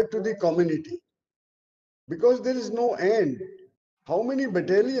required to the community, because there is no end. How many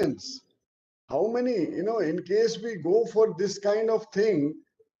battalions? How many, in case we go for this kind of thing,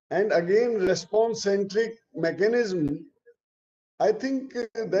 and again response-centric mechanism, I think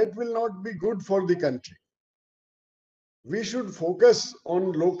that will not be good for the country. We should focus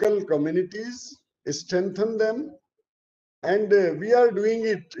on local communities, strengthen them, and we are doing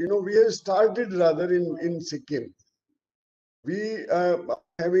it. We have started rather in Sikkim. We are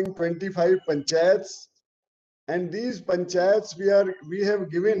having 25 panchayats, and these panchayats we have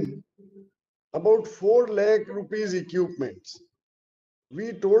given about 4 lakh rupees equipments.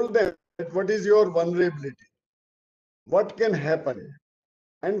 We told them that what is your vulnerability, what can happen,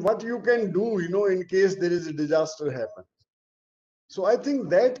 and what you can do, in case there is a disaster happen. So I think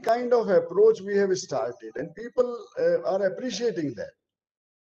that kind of approach we have started, and people are appreciating that.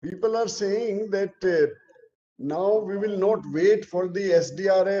 People are saying that now we will not wait for the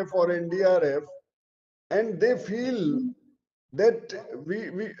SDRF or NDRF, and they feel that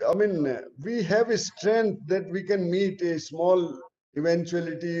we have a strength that we can meet a small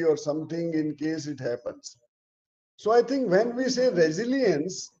eventuality or something in case it happens. So I think when we say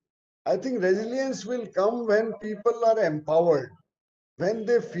resilience, I think resilience will come when people are empowered, when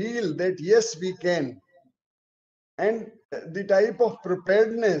they feel that yes, we can. And the type of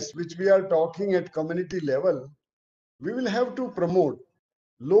preparedness which we are talking at community level, we will have to promote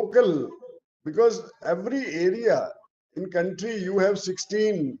local, because every area in country you have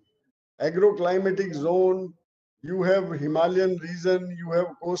 16 agroclimatic zone, you have Himalayan region, you have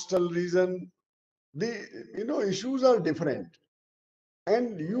coastal region. The issues are different,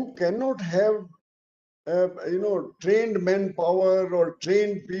 and you cannot have trained manpower or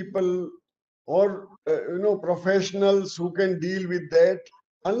trained people or professionals who can deal with that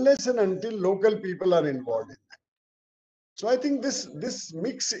unless and until local people are involved in that. So I think this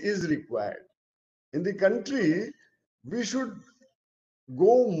mix is required. In the country, we should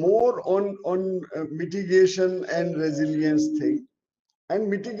go more on mitigation and resilience thing. And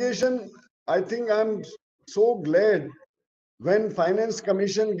mitigation, I think I'm so glad when Finance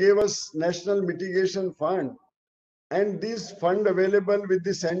Commission gave us National Mitigation Fund, and this fund available with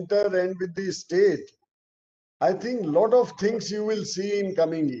the center and with the state, I think a lot of things you will see in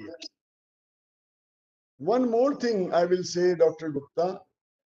coming years. One more thing I will say, Dr. Gupta,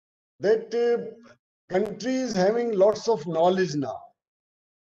 that country is having lots of knowledge now.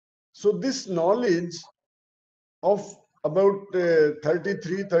 So this knowledge of about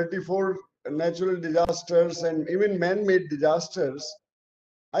 33, 34 natural disasters and even man-made disasters,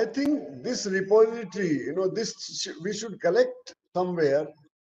 I think this repository, we should collect somewhere,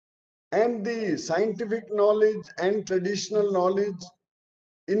 and the scientific knowledge and traditional knowledge,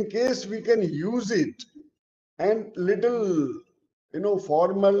 in case we can use it, and little,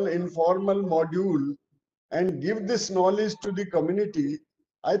 formal, informal module, and give this knowledge to the community,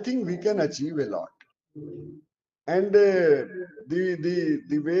 I think we can achieve a lot. And the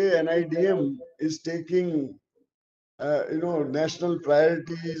way NIDM is taking, national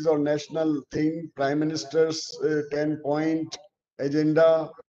priorities or national thing, Prime Minister's 10-point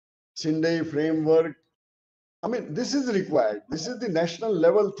agenda, Sindai framework. I mean, this is required. This is the national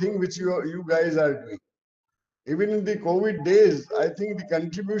level thing which you guys are doing. Even in the COVID days, I think the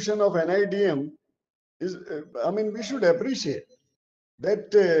contribution of NIDM is, we should appreciate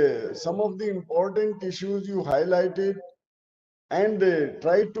that some of the important issues you highlighted and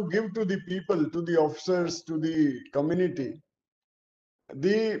try to give to the people, to the officers, to the community.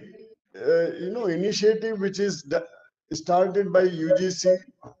 The initiative which is started by UGC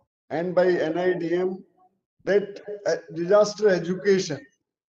and by NIDM, that disaster education,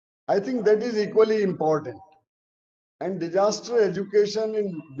 I think that is equally important. And disaster education,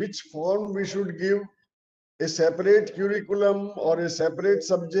 in which form we should give, a separate curriculum or a separate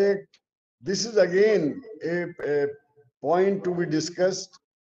subject, this is again a point to be discussed.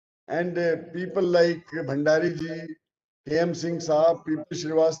 And people like Bhandari ji, KM Singh Saab, P.P.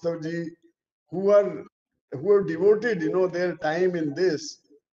 Srivastav ji, who have devoted, their time in this,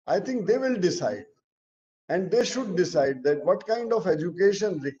 I think they will decide. And they should decide that what kind of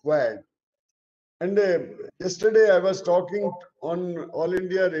education required. And yesterday I was talking on All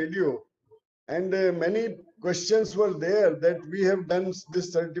India Radio, and many questions were there that we have done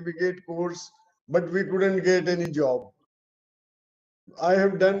this certificate course, but we couldn't get any job. I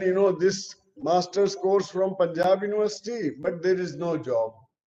have done, this master's course from Punjab University, but there is no job.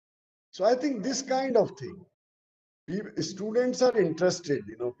 So I think this kind of thing, students are interested,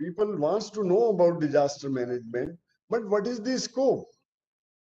 people wants to know about disaster management, but what is the scope?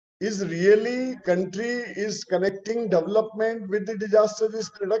 Is really country is connecting development with the disaster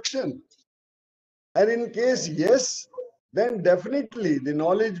risk reduction? And in case yes, then definitely the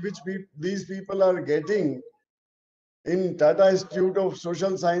knowledge which these people are getting in Tata Institute of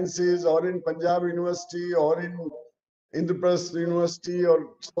Social Sciences or in Punjab University or in Indraprasth University or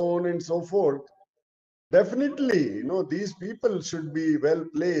so on and so forth, definitely, these people should be well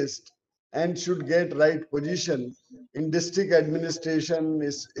placed and should get right position in district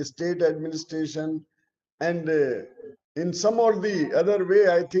administration, state administration, and in some or the other way,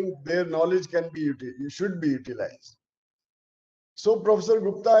 I think their knowledge should be utilized. So, Professor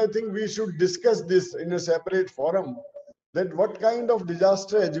Gupta, I think we should discuss this in a separate forum, that what kind of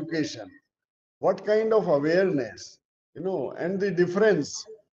disaster education, what kind of awareness, and the difference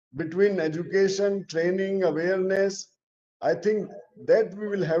between education, training, awareness, I think that we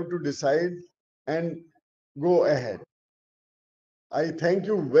will have to decide and go ahead. I thank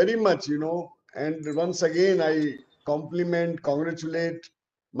you very much, and once again, I congratulate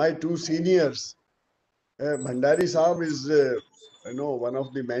my two seniors. Bhandari Saab is, one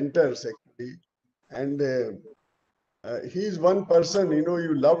of the mentors actually, and he is one person,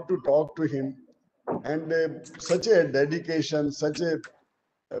 you love to talk to him, and such a dedication, such a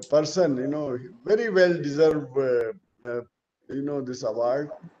person, very well deserve, this award.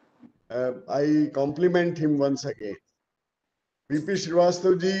 I compliment him once again. P.P.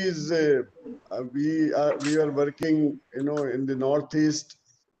 Srivastav ji is, we are working, in the Northeast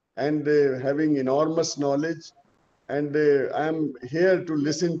and having enormous knowledge, and I am here to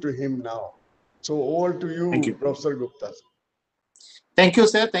listen to him now. So over to you, Professor Gupta. Thank you,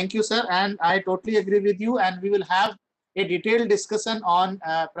 sir. Thank you, sir. And I totally agree with you. And we will have a detailed discussion on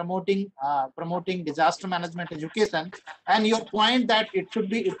promoting disaster management education. And your point that it should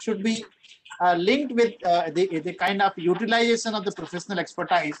be linked with the kind of utilization of the professional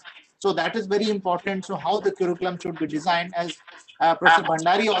expertise. So that is very important. So how the curriculum should be designed, as Professor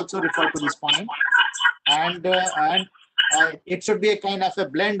Bhandari also referred to this point, and it should be a kind of a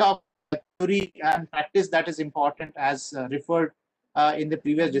blend of theory and practice that is important, as referred in the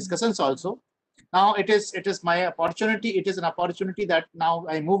previous discussions also. Now it is my opportunity. It is an opportunity that now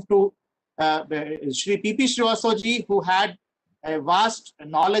I move to Shri P.P. Srivastava ji, who had a vast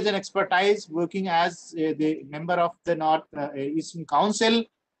knowledge and expertise working as the member of the North Eastern Council,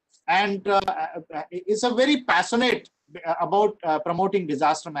 and is a very passionate about promoting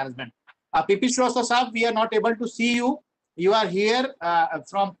disaster management. P.P. Srivastava sahab, we are not able to see you. You are here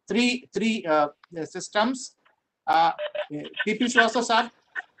from three systems. P.P. Srivastava sahab.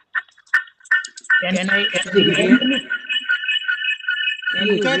 Can I hear me? Can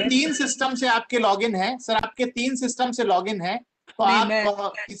you sir hear me? 3 system से आपके login है sir, आपके 3 system से login है, तो नहीं, आप मैं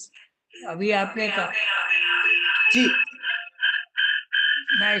अभी आपने कहा जी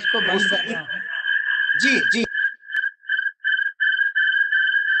मैं इसको बंद कर रहा हूँ। जी जी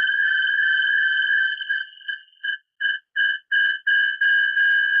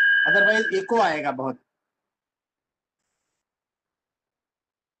अदरवाइज एको आएगा बहुत।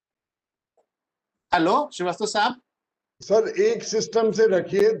 हेलो श्रीवास्तव साहब। सर एक सिस्टम से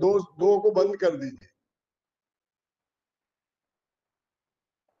रखिए, दो को बंद कर दीजिए।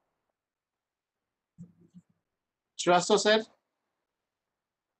 Srivastava sir.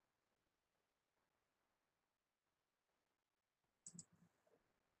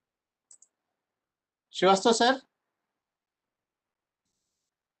 Srivastava sir.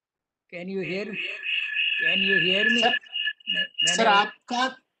 Can you hear me? Can you hear me? Sir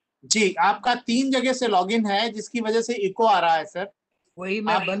आपका 3 जगह से लॉगिन है, जिसकी वजह से इको आ रहा है सर। वही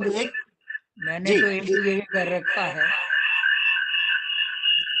मैं बंद मैंने तो एक ही जगह कर रखा है,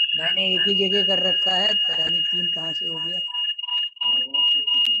 मैंने एक ही जगह कर रखा है, पता नहीं 3 कहाँ से हो गया।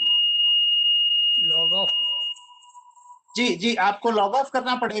 Log of. जी आपको लॉग ऑफ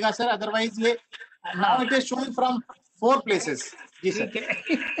करना पड़ेगा सर, अदरवाइज ये now it is showing from 4 places. Ji sir.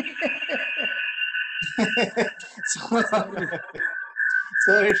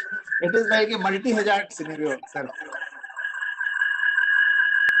 So it is like a multi-hazard scenario, sir.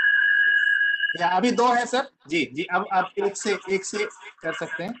 या अभी 2 है सर। जी अब आप एक से कर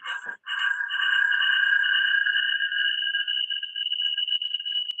सकते हैं।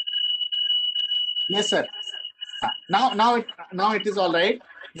 Yes sir. Now it is all right.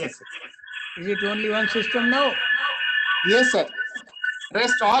 Yes sir. Is it only one system now? Yes sir.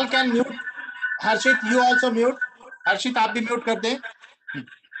 Rest all can mute. Harshit you also mute. हर्षित आप भी म्यूट कर दें।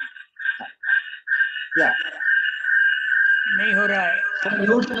 या नहीं हो रहा है सर,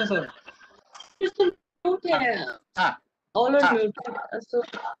 म्यूट करें sir. All are muted. So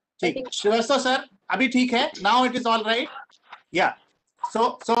I think Srivastava sir अभी ठीक है। Now it is all right. Yeah. So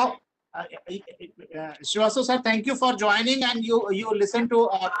Srivastava sir, thank you for joining, and you listen to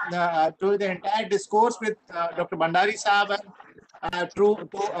the entire discourse with Dr. Bhandari Saab and to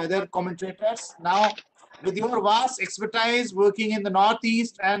other commentators. Now, with your vast expertise working in the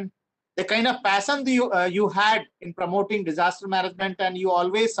Northeast and the kind of passion that you had in promoting disaster management, and you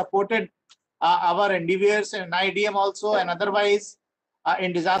always supported our endeavors in IDM also, and otherwise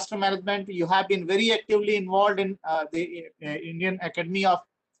in disaster management, you have been very actively involved in the Indian Academy of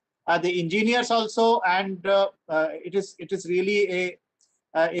the engineers also, and it is really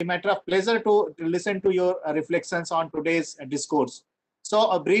a matter of pleasure to listen to your reflections on today's discourse.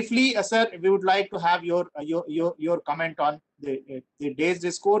 So briefly, sir, we would like to have your comment on the day's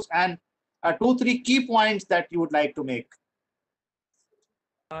discourse and 2-3 key points that you would like to make.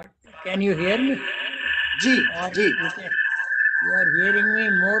 Can you hear me? Ji ji you are hearing me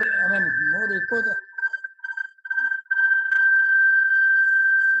more, I mean more echo.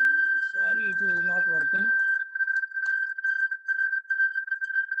 Sorry, it is not working.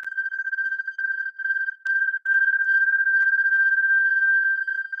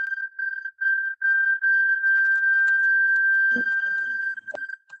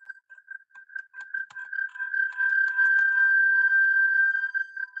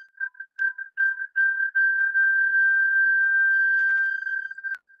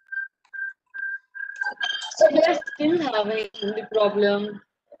 so we are still having the problem.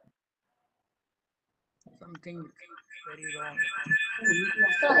 Something very wrong.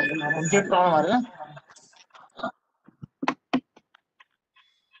 मुझे problem आ रहा है।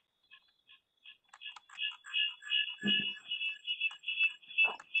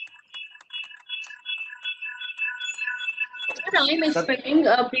 Sir, I am expecting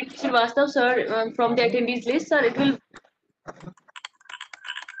P.P. Srivastava sir from the attendees list. Sir, it will.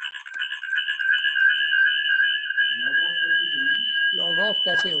 Log of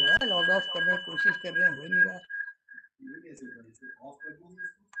कैसे होगा? Log of करने की कोशिश कर रहे हैं, हो नहीं रहा।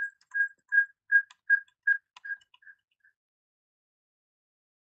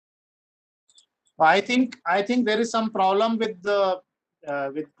 I think there is some problem with the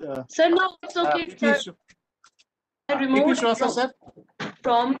Sir, no, it's okay, BP sir. I removed Srivastava, sir.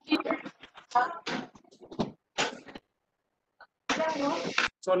 from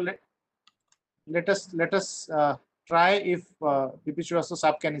So let us try if BP Srivastava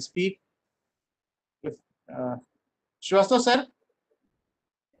sir can speak. If Srivastava sir,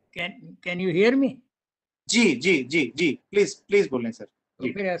 Can you hear me? Ji, please बोलें sir.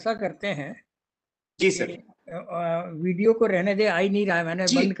 तो फिर ऐसा करते हैं जी sir. Video को रहने दे, आ ही नहीं रहा है, मैंने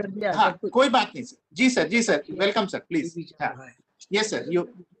बंद कर दिया. हाँ, कोई बात नहीं sir. Ji sir, welcome sir, please. Yes sir, you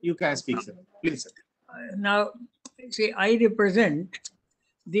can speak sir, please sir. Now, see, I represent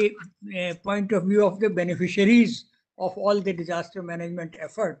the point of view of the beneficiaries of all the disaster management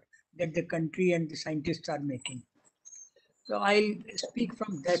effort that the country and the scientists are making. So I'll speak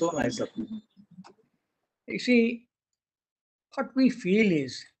from that So point. nice of you. You see, what we feel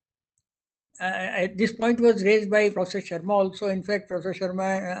is, this point was raised by Professor Sharma also. In fact, Professor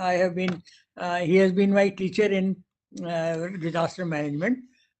Sharma, he has been my teacher in disaster management.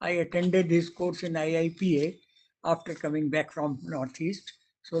 I attended his course in IIPA after coming back from Northeast.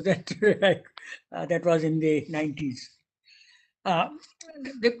 So that that was in the 90s.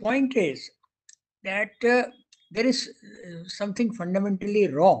 The point is that there is something fundamentally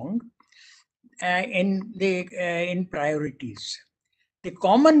wrong in priorities. The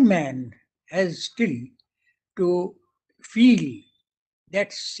common man has still to feel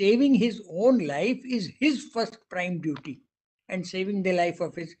that saving his own life is his first prime duty, and saving the life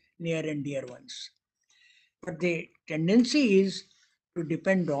of his near and dear ones. But the tendency is to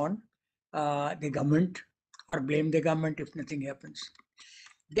depend on the government or blame the government if nothing happens.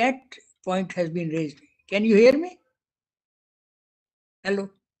 That point has been raised. Can you hear me? Hello?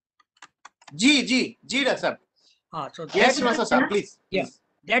 Ji sir. So yes sir, please. Yeah,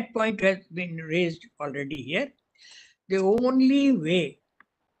 that point has been raised already here. The only way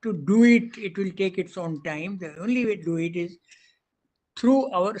to do it, it will take its own time. The only way to do it is through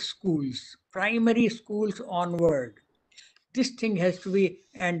our schools, primary schools onward. This thing has to be,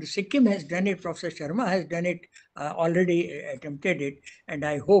 and Sikkim has done it, Professor Sharma has done it, already attempted it, and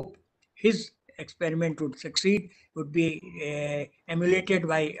I hope his experiment would succeed, would be emulated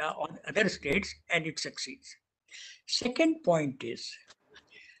by other states, and it succeeds. Second point is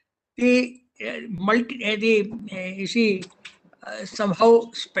you see,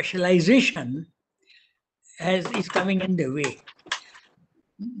 somehow specialization is coming in the way.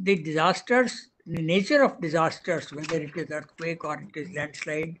 The disasters, the nature of disasters, whether it is earthquake or it is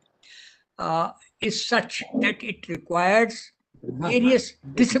landslide, is such that it requires various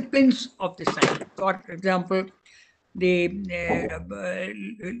disciplines of the science. For example, the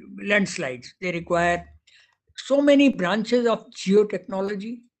landslides, they require so many branches of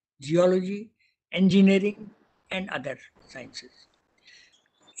geotechnology, geology, engineering, and other sciences.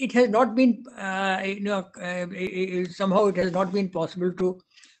 It has not been, somehow it has not been possible to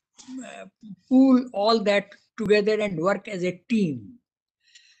pool all that together and work as a team.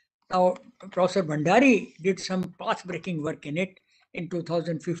 Now, Professor Bhandari did some path-breaking work in it in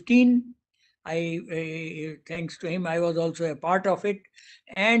 2015. Thanks to him, I was also a part of it,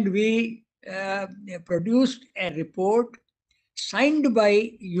 and we produced a report signed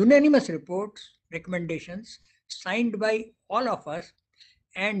by unanimous reports, recommendations signed by all of us,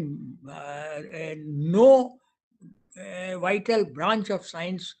 and no vital branch of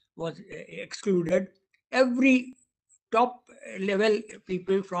science was excluded. Every top level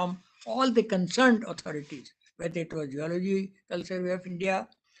people from all the concerned authorities, whether it was Geological Survey of India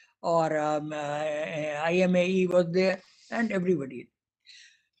or IMAE was there, and everybody.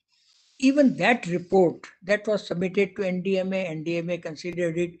 Even that report that was submitted to NDMA, NDMA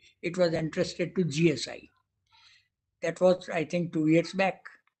considered it, it was entrusted to GSI. That was, I think, 2 years back.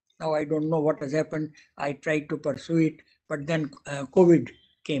 Now I don't know what has happened. I tried to pursue it, but then COVID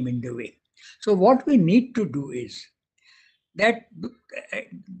came in the way. So what we need to do is that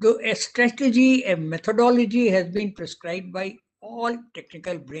a strategy, a methodology has been prescribed by all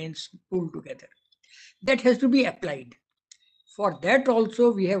technical brains pulled together. That has to be applied. For that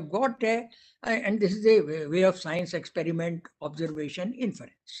also we have got and this is a way of science: experiment, observation,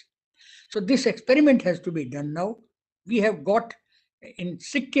 inference. So this experiment has to be done now. We have got in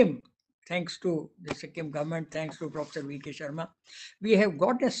Sikkim, thanks to the Sikkim government, thanks to Professor V.K. Sharma, we have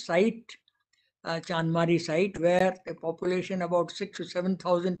got a site, Chandmari site, where the population about 6,000 to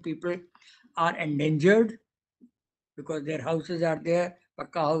 7,000 people are endangered because their houses are there,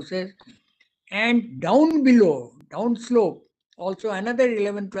 pakka houses, and down below, down slope, also another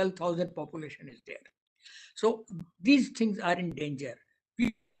 11,000 to 12,000 population is there. So these things are in danger.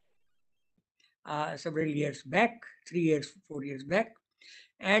 Several years back, 3 years, 4 years back,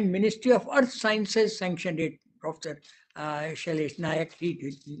 and Ministry of Earth Sciences sanctioned it. Professor Shailesh Nayak,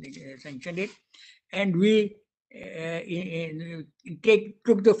 he sanctioned it, and we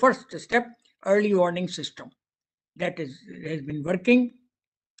took the first step, early warning system. That has been working,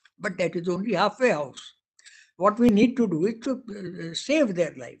 but that is only halfway house. What we need to do is to save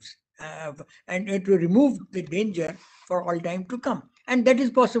their lives and to remove the danger for all time to come, and that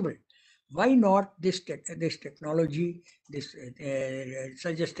is possible. Why not this technology, this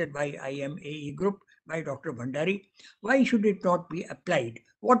suggested by IMAE group, by Dr. Bhandari? Why should it not be applied?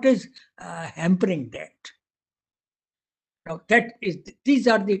 What is hampering that? Now, these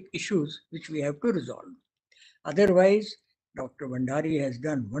are the issues which we have to resolve. Otherwise, Dr. Bhandari has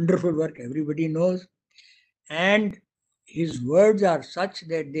done wonderful work, everybody knows, and his words are such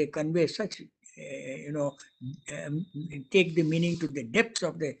that they convey such, take the meaning to the depths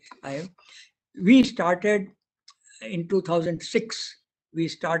of the. We started in 2006. We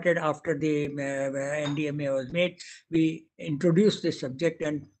started after the NDMA was made. We introduced this subject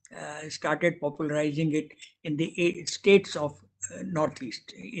and started popularizing it in the 8 states of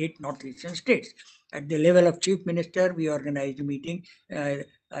Northeast, 8 Northeastern states. At the level of Chief Minister, we organized a meeting.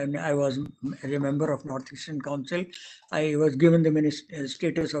 And I was as a member of Northeastern Council. I was given the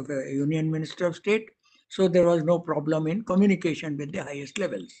status of a Union Minister of State. So there was no problem in communication with the highest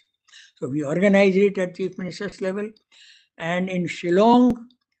levels. So we organized it at Chief Minister's level. And in Shillong,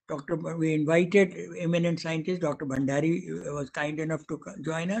 we invited eminent scientist, Dr. Bhandari was kind enough to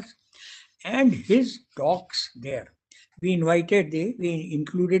join us. And his talks there, we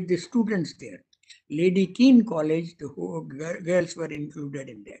included the students there. Lady Keene College, the girls were included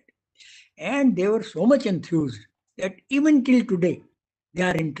in that. And they were so much enthused that even till today, they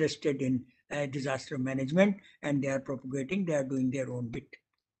are interested in disaster management, and they are propagating, they are doing their own bit.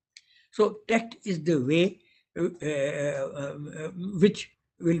 So that is the way which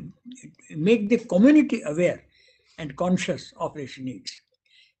will make the community aware and conscious of its needs.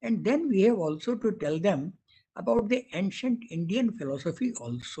 And then we have also to tell them about the ancient Indian philosophy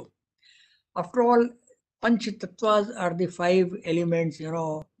also. After all, Panch Tattvas are the 5 elements,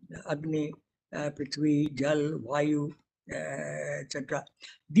 Agni, Prithvi, Jal, Vayu, etc.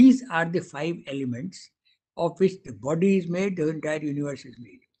 These are the 5 elements of which the body is made, the entire universe is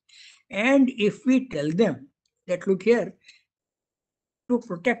made. And if we tell them that, look here, to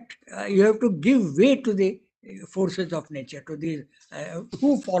protect, you have to give way to the forces of nature, to the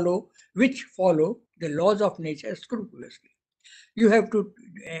which follow the laws of nature scrupulously. You have to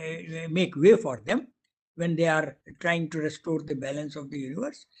make way for them when they are trying to restore the balance of the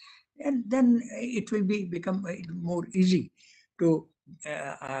universe, and then it will become more easy to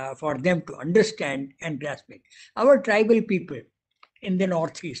for them to understand and grasp it. Our tribal people in the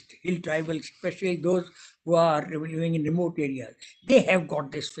Northeast, hill tribals, especially those who are living in remote areas, they have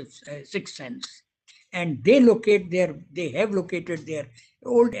got this sixth sense, and they have located their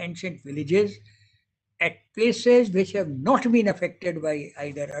old ancient villages at places which have not been affected by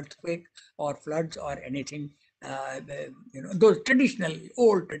either earthquake or floods or anything. Those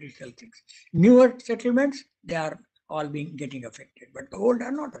old traditional things. Newer settlements, they are all getting affected, but the old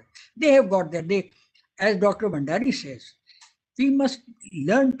are not. They have got there. As Dr. Bhandari says, we must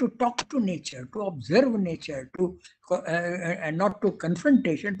learn to talk to nature, to observe nature, and not to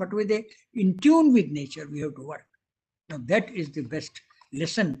confrontation, but in tune with nature, we have to work. Now that is the best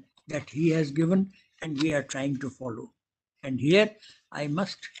lesson that he has given, and we are trying to follow. And here I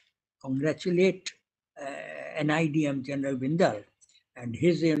must congratulate NIDM General Bindal and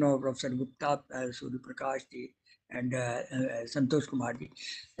his, Professor Gupta, Surya Prakash ji, and Santosh Kumar ji.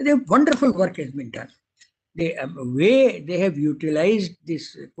 Wonderful work has been done. The way they have utilized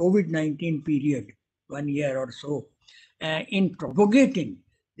this COVID-19 period, 1 year or so, in propagating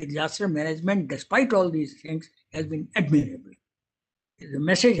the disaster management, despite all these things, has been admirable. The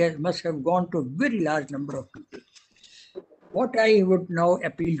message must have gone to a very large number of people. What I would now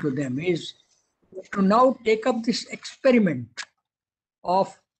appeal to them is to now take up this experiment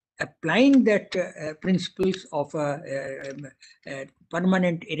of applying that principles of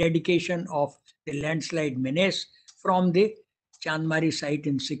permanent eradication of the landslide menace from the Chandmari site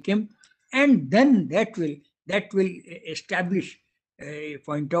in Sikkim, and then that will establish,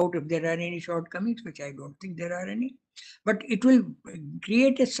 point out if there are any shortcomings, which I don't think there are any, but it will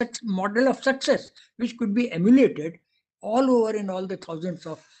create a such model of success which could be emulated all over in all the thousands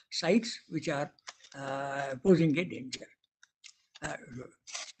of sites which are posing a danger.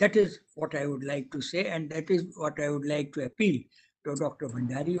 That is what I would like to say, and that is what I would like to appeal to Dr.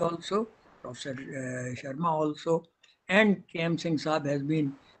 Bhandari also, Professor Sharma also, and KM Singh Saab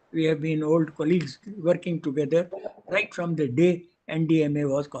we have been old colleagues working together right from the day NDMA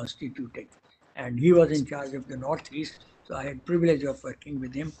was constituted, and he was in charge of the Northeast. So I had privilege of working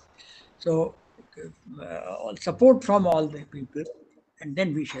with him. So support from all the people, and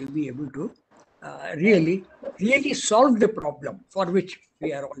then we shall be able to really solve the problem for which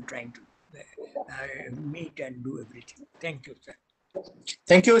we are all trying to meet and do everything. Thank you, sir.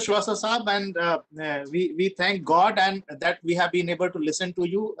 Thank you, Shwasa Saab, and we thank God and that we have been able to listen to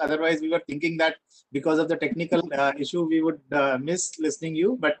you. Otherwise, we were thinking that because of the technical issue, we would miss listening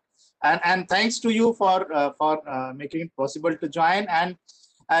you. But and thanks to you for making it possible to join. And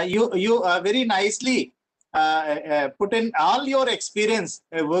you very nicely put in all your experience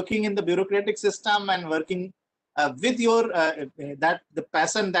working in the bureaucratic system and working with your the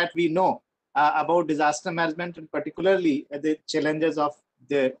passion that we know about disaster management, and particularly the challenges of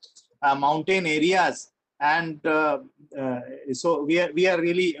the mountain areas. And so we are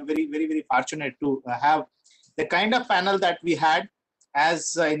really very fortunate to have the kind of panel that we had.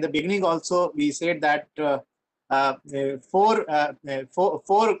 As in the beginning also we said that four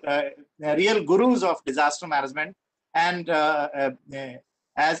real gurus of disaster management, and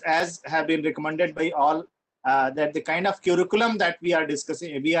as have been recommended by all, that the kind of curriculum that we are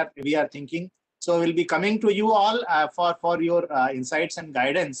discussing, we are thinking. So we'll be coming to you all for your insights and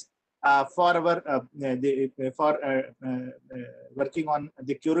guidance for our working on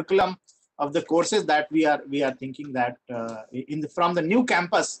the curriculum of the courses that we are thinking that from the new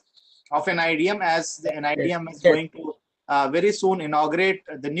campus of NIDM, as the NIDM is going to very soon inaugurate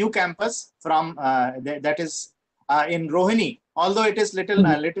the new campus from that is in Rohini. Although it is little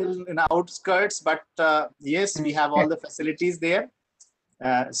in the outskirts, but yes, we have all the facilities there.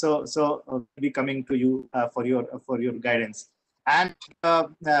 So we'll be coming to you for your guidance. And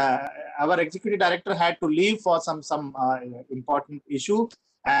our executive director had to leave for some important issue,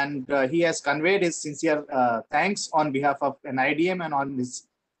 and he has conveyed his sincere thanks on behalf of NIDM and on his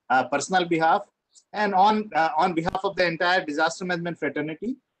personal behalf, and on behalf of the entire disaster management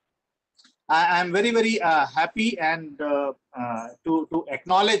fraternity. I am very happy and to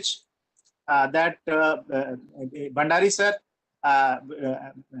acknowledge that Bhandari sir,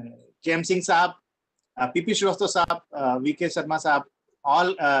 KM Singh Saab, PP Shrivastava Saab, VK Sharma Saab,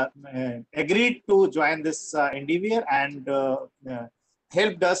 all agreed to join this endeavor and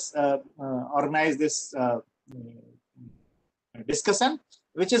helped us organize this discussion,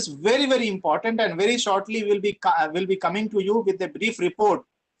 which is very important. And very shortly will be coming to you with a brief report,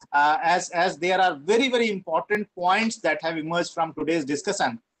 as there are very important points that have emerged from today's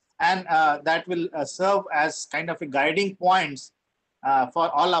discussion, and that will serve as kind of a guiding points for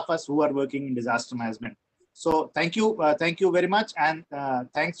all of us who are working in disaster management. So thank you very much, and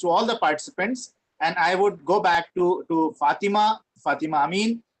thanks to all the participants. And I would go back to Fatima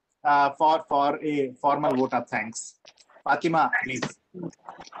Amin for a formal vote of thanks. Fatima, please.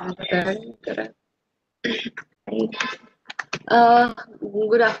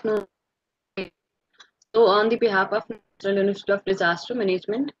 Good afternoon. So on the behalf of National University of Disaster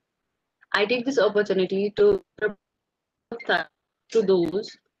Management, I take this opportunity to thank to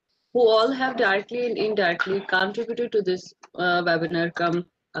those who all have directly and indirectly contributed to this webinar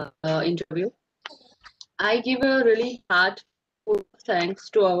interview. I give a really heartfelt thanks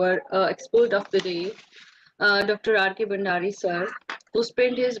to our expert of the day, Dr. R.K. Bhandari sir, who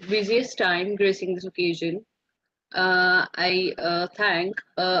spent his busiest time gracing this occasion. I thank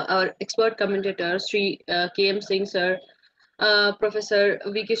our expert commentator, Sri KM Singh sir, Professor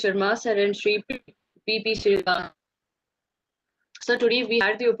VK Sharma sir, and Sri PP Shrivastava. So today we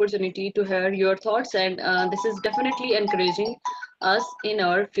had the opportunity to hear your thoughts, and this is definitely encouraging us in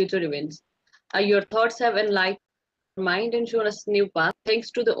our future events. Your thoughts have enlightened our mind and shown us new path.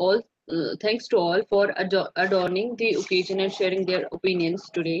 Thanks to all for adorning the occasion and sharing their opinions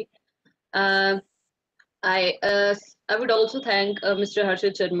today. I would also thank Mr.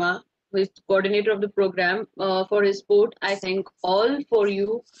 Harshit Sharma, who is coordinator of the program, for his support. I thank all for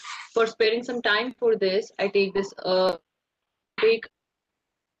you for sparing some time for this. I take this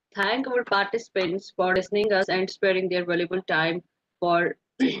thank our participants for listening us and sparing their valuable time for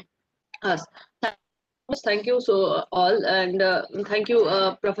us. Thank you so all, and thank you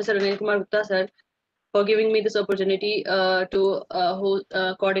Professor Anil Kumar Gupta sir for giving me this opportunity to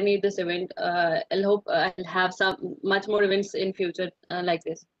coordinate this event. I'll hope I'll have some much more events in future like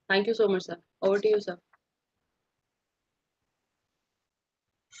this. Thank you so much, sir. Over to you, sir.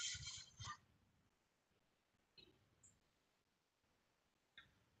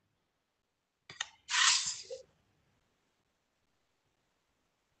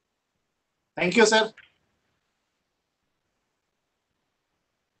 Thank you, sir.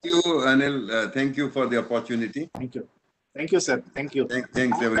 Thank you, Anil. Thank you for the opportunity. Thank you. Thank you sir, thank you.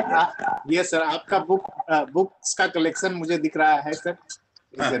 Thanks everybody. ये sir आपका books का collection मुझे दिख रहा है sir.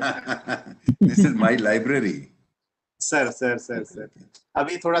 This is my library. Sir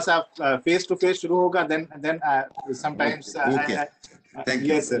अभी थोड़ा सा फेस टू फेस शुरू होगा, then sometimes Okay. Thank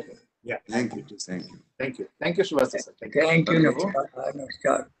you. yes sir, yeah, Thank you. Thank you. thank you Subhash sir, thank you। Thank you. Hello.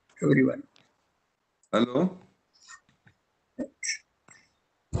 Namaskar, everyone. Hello.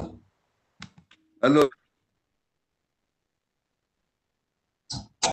 Hello.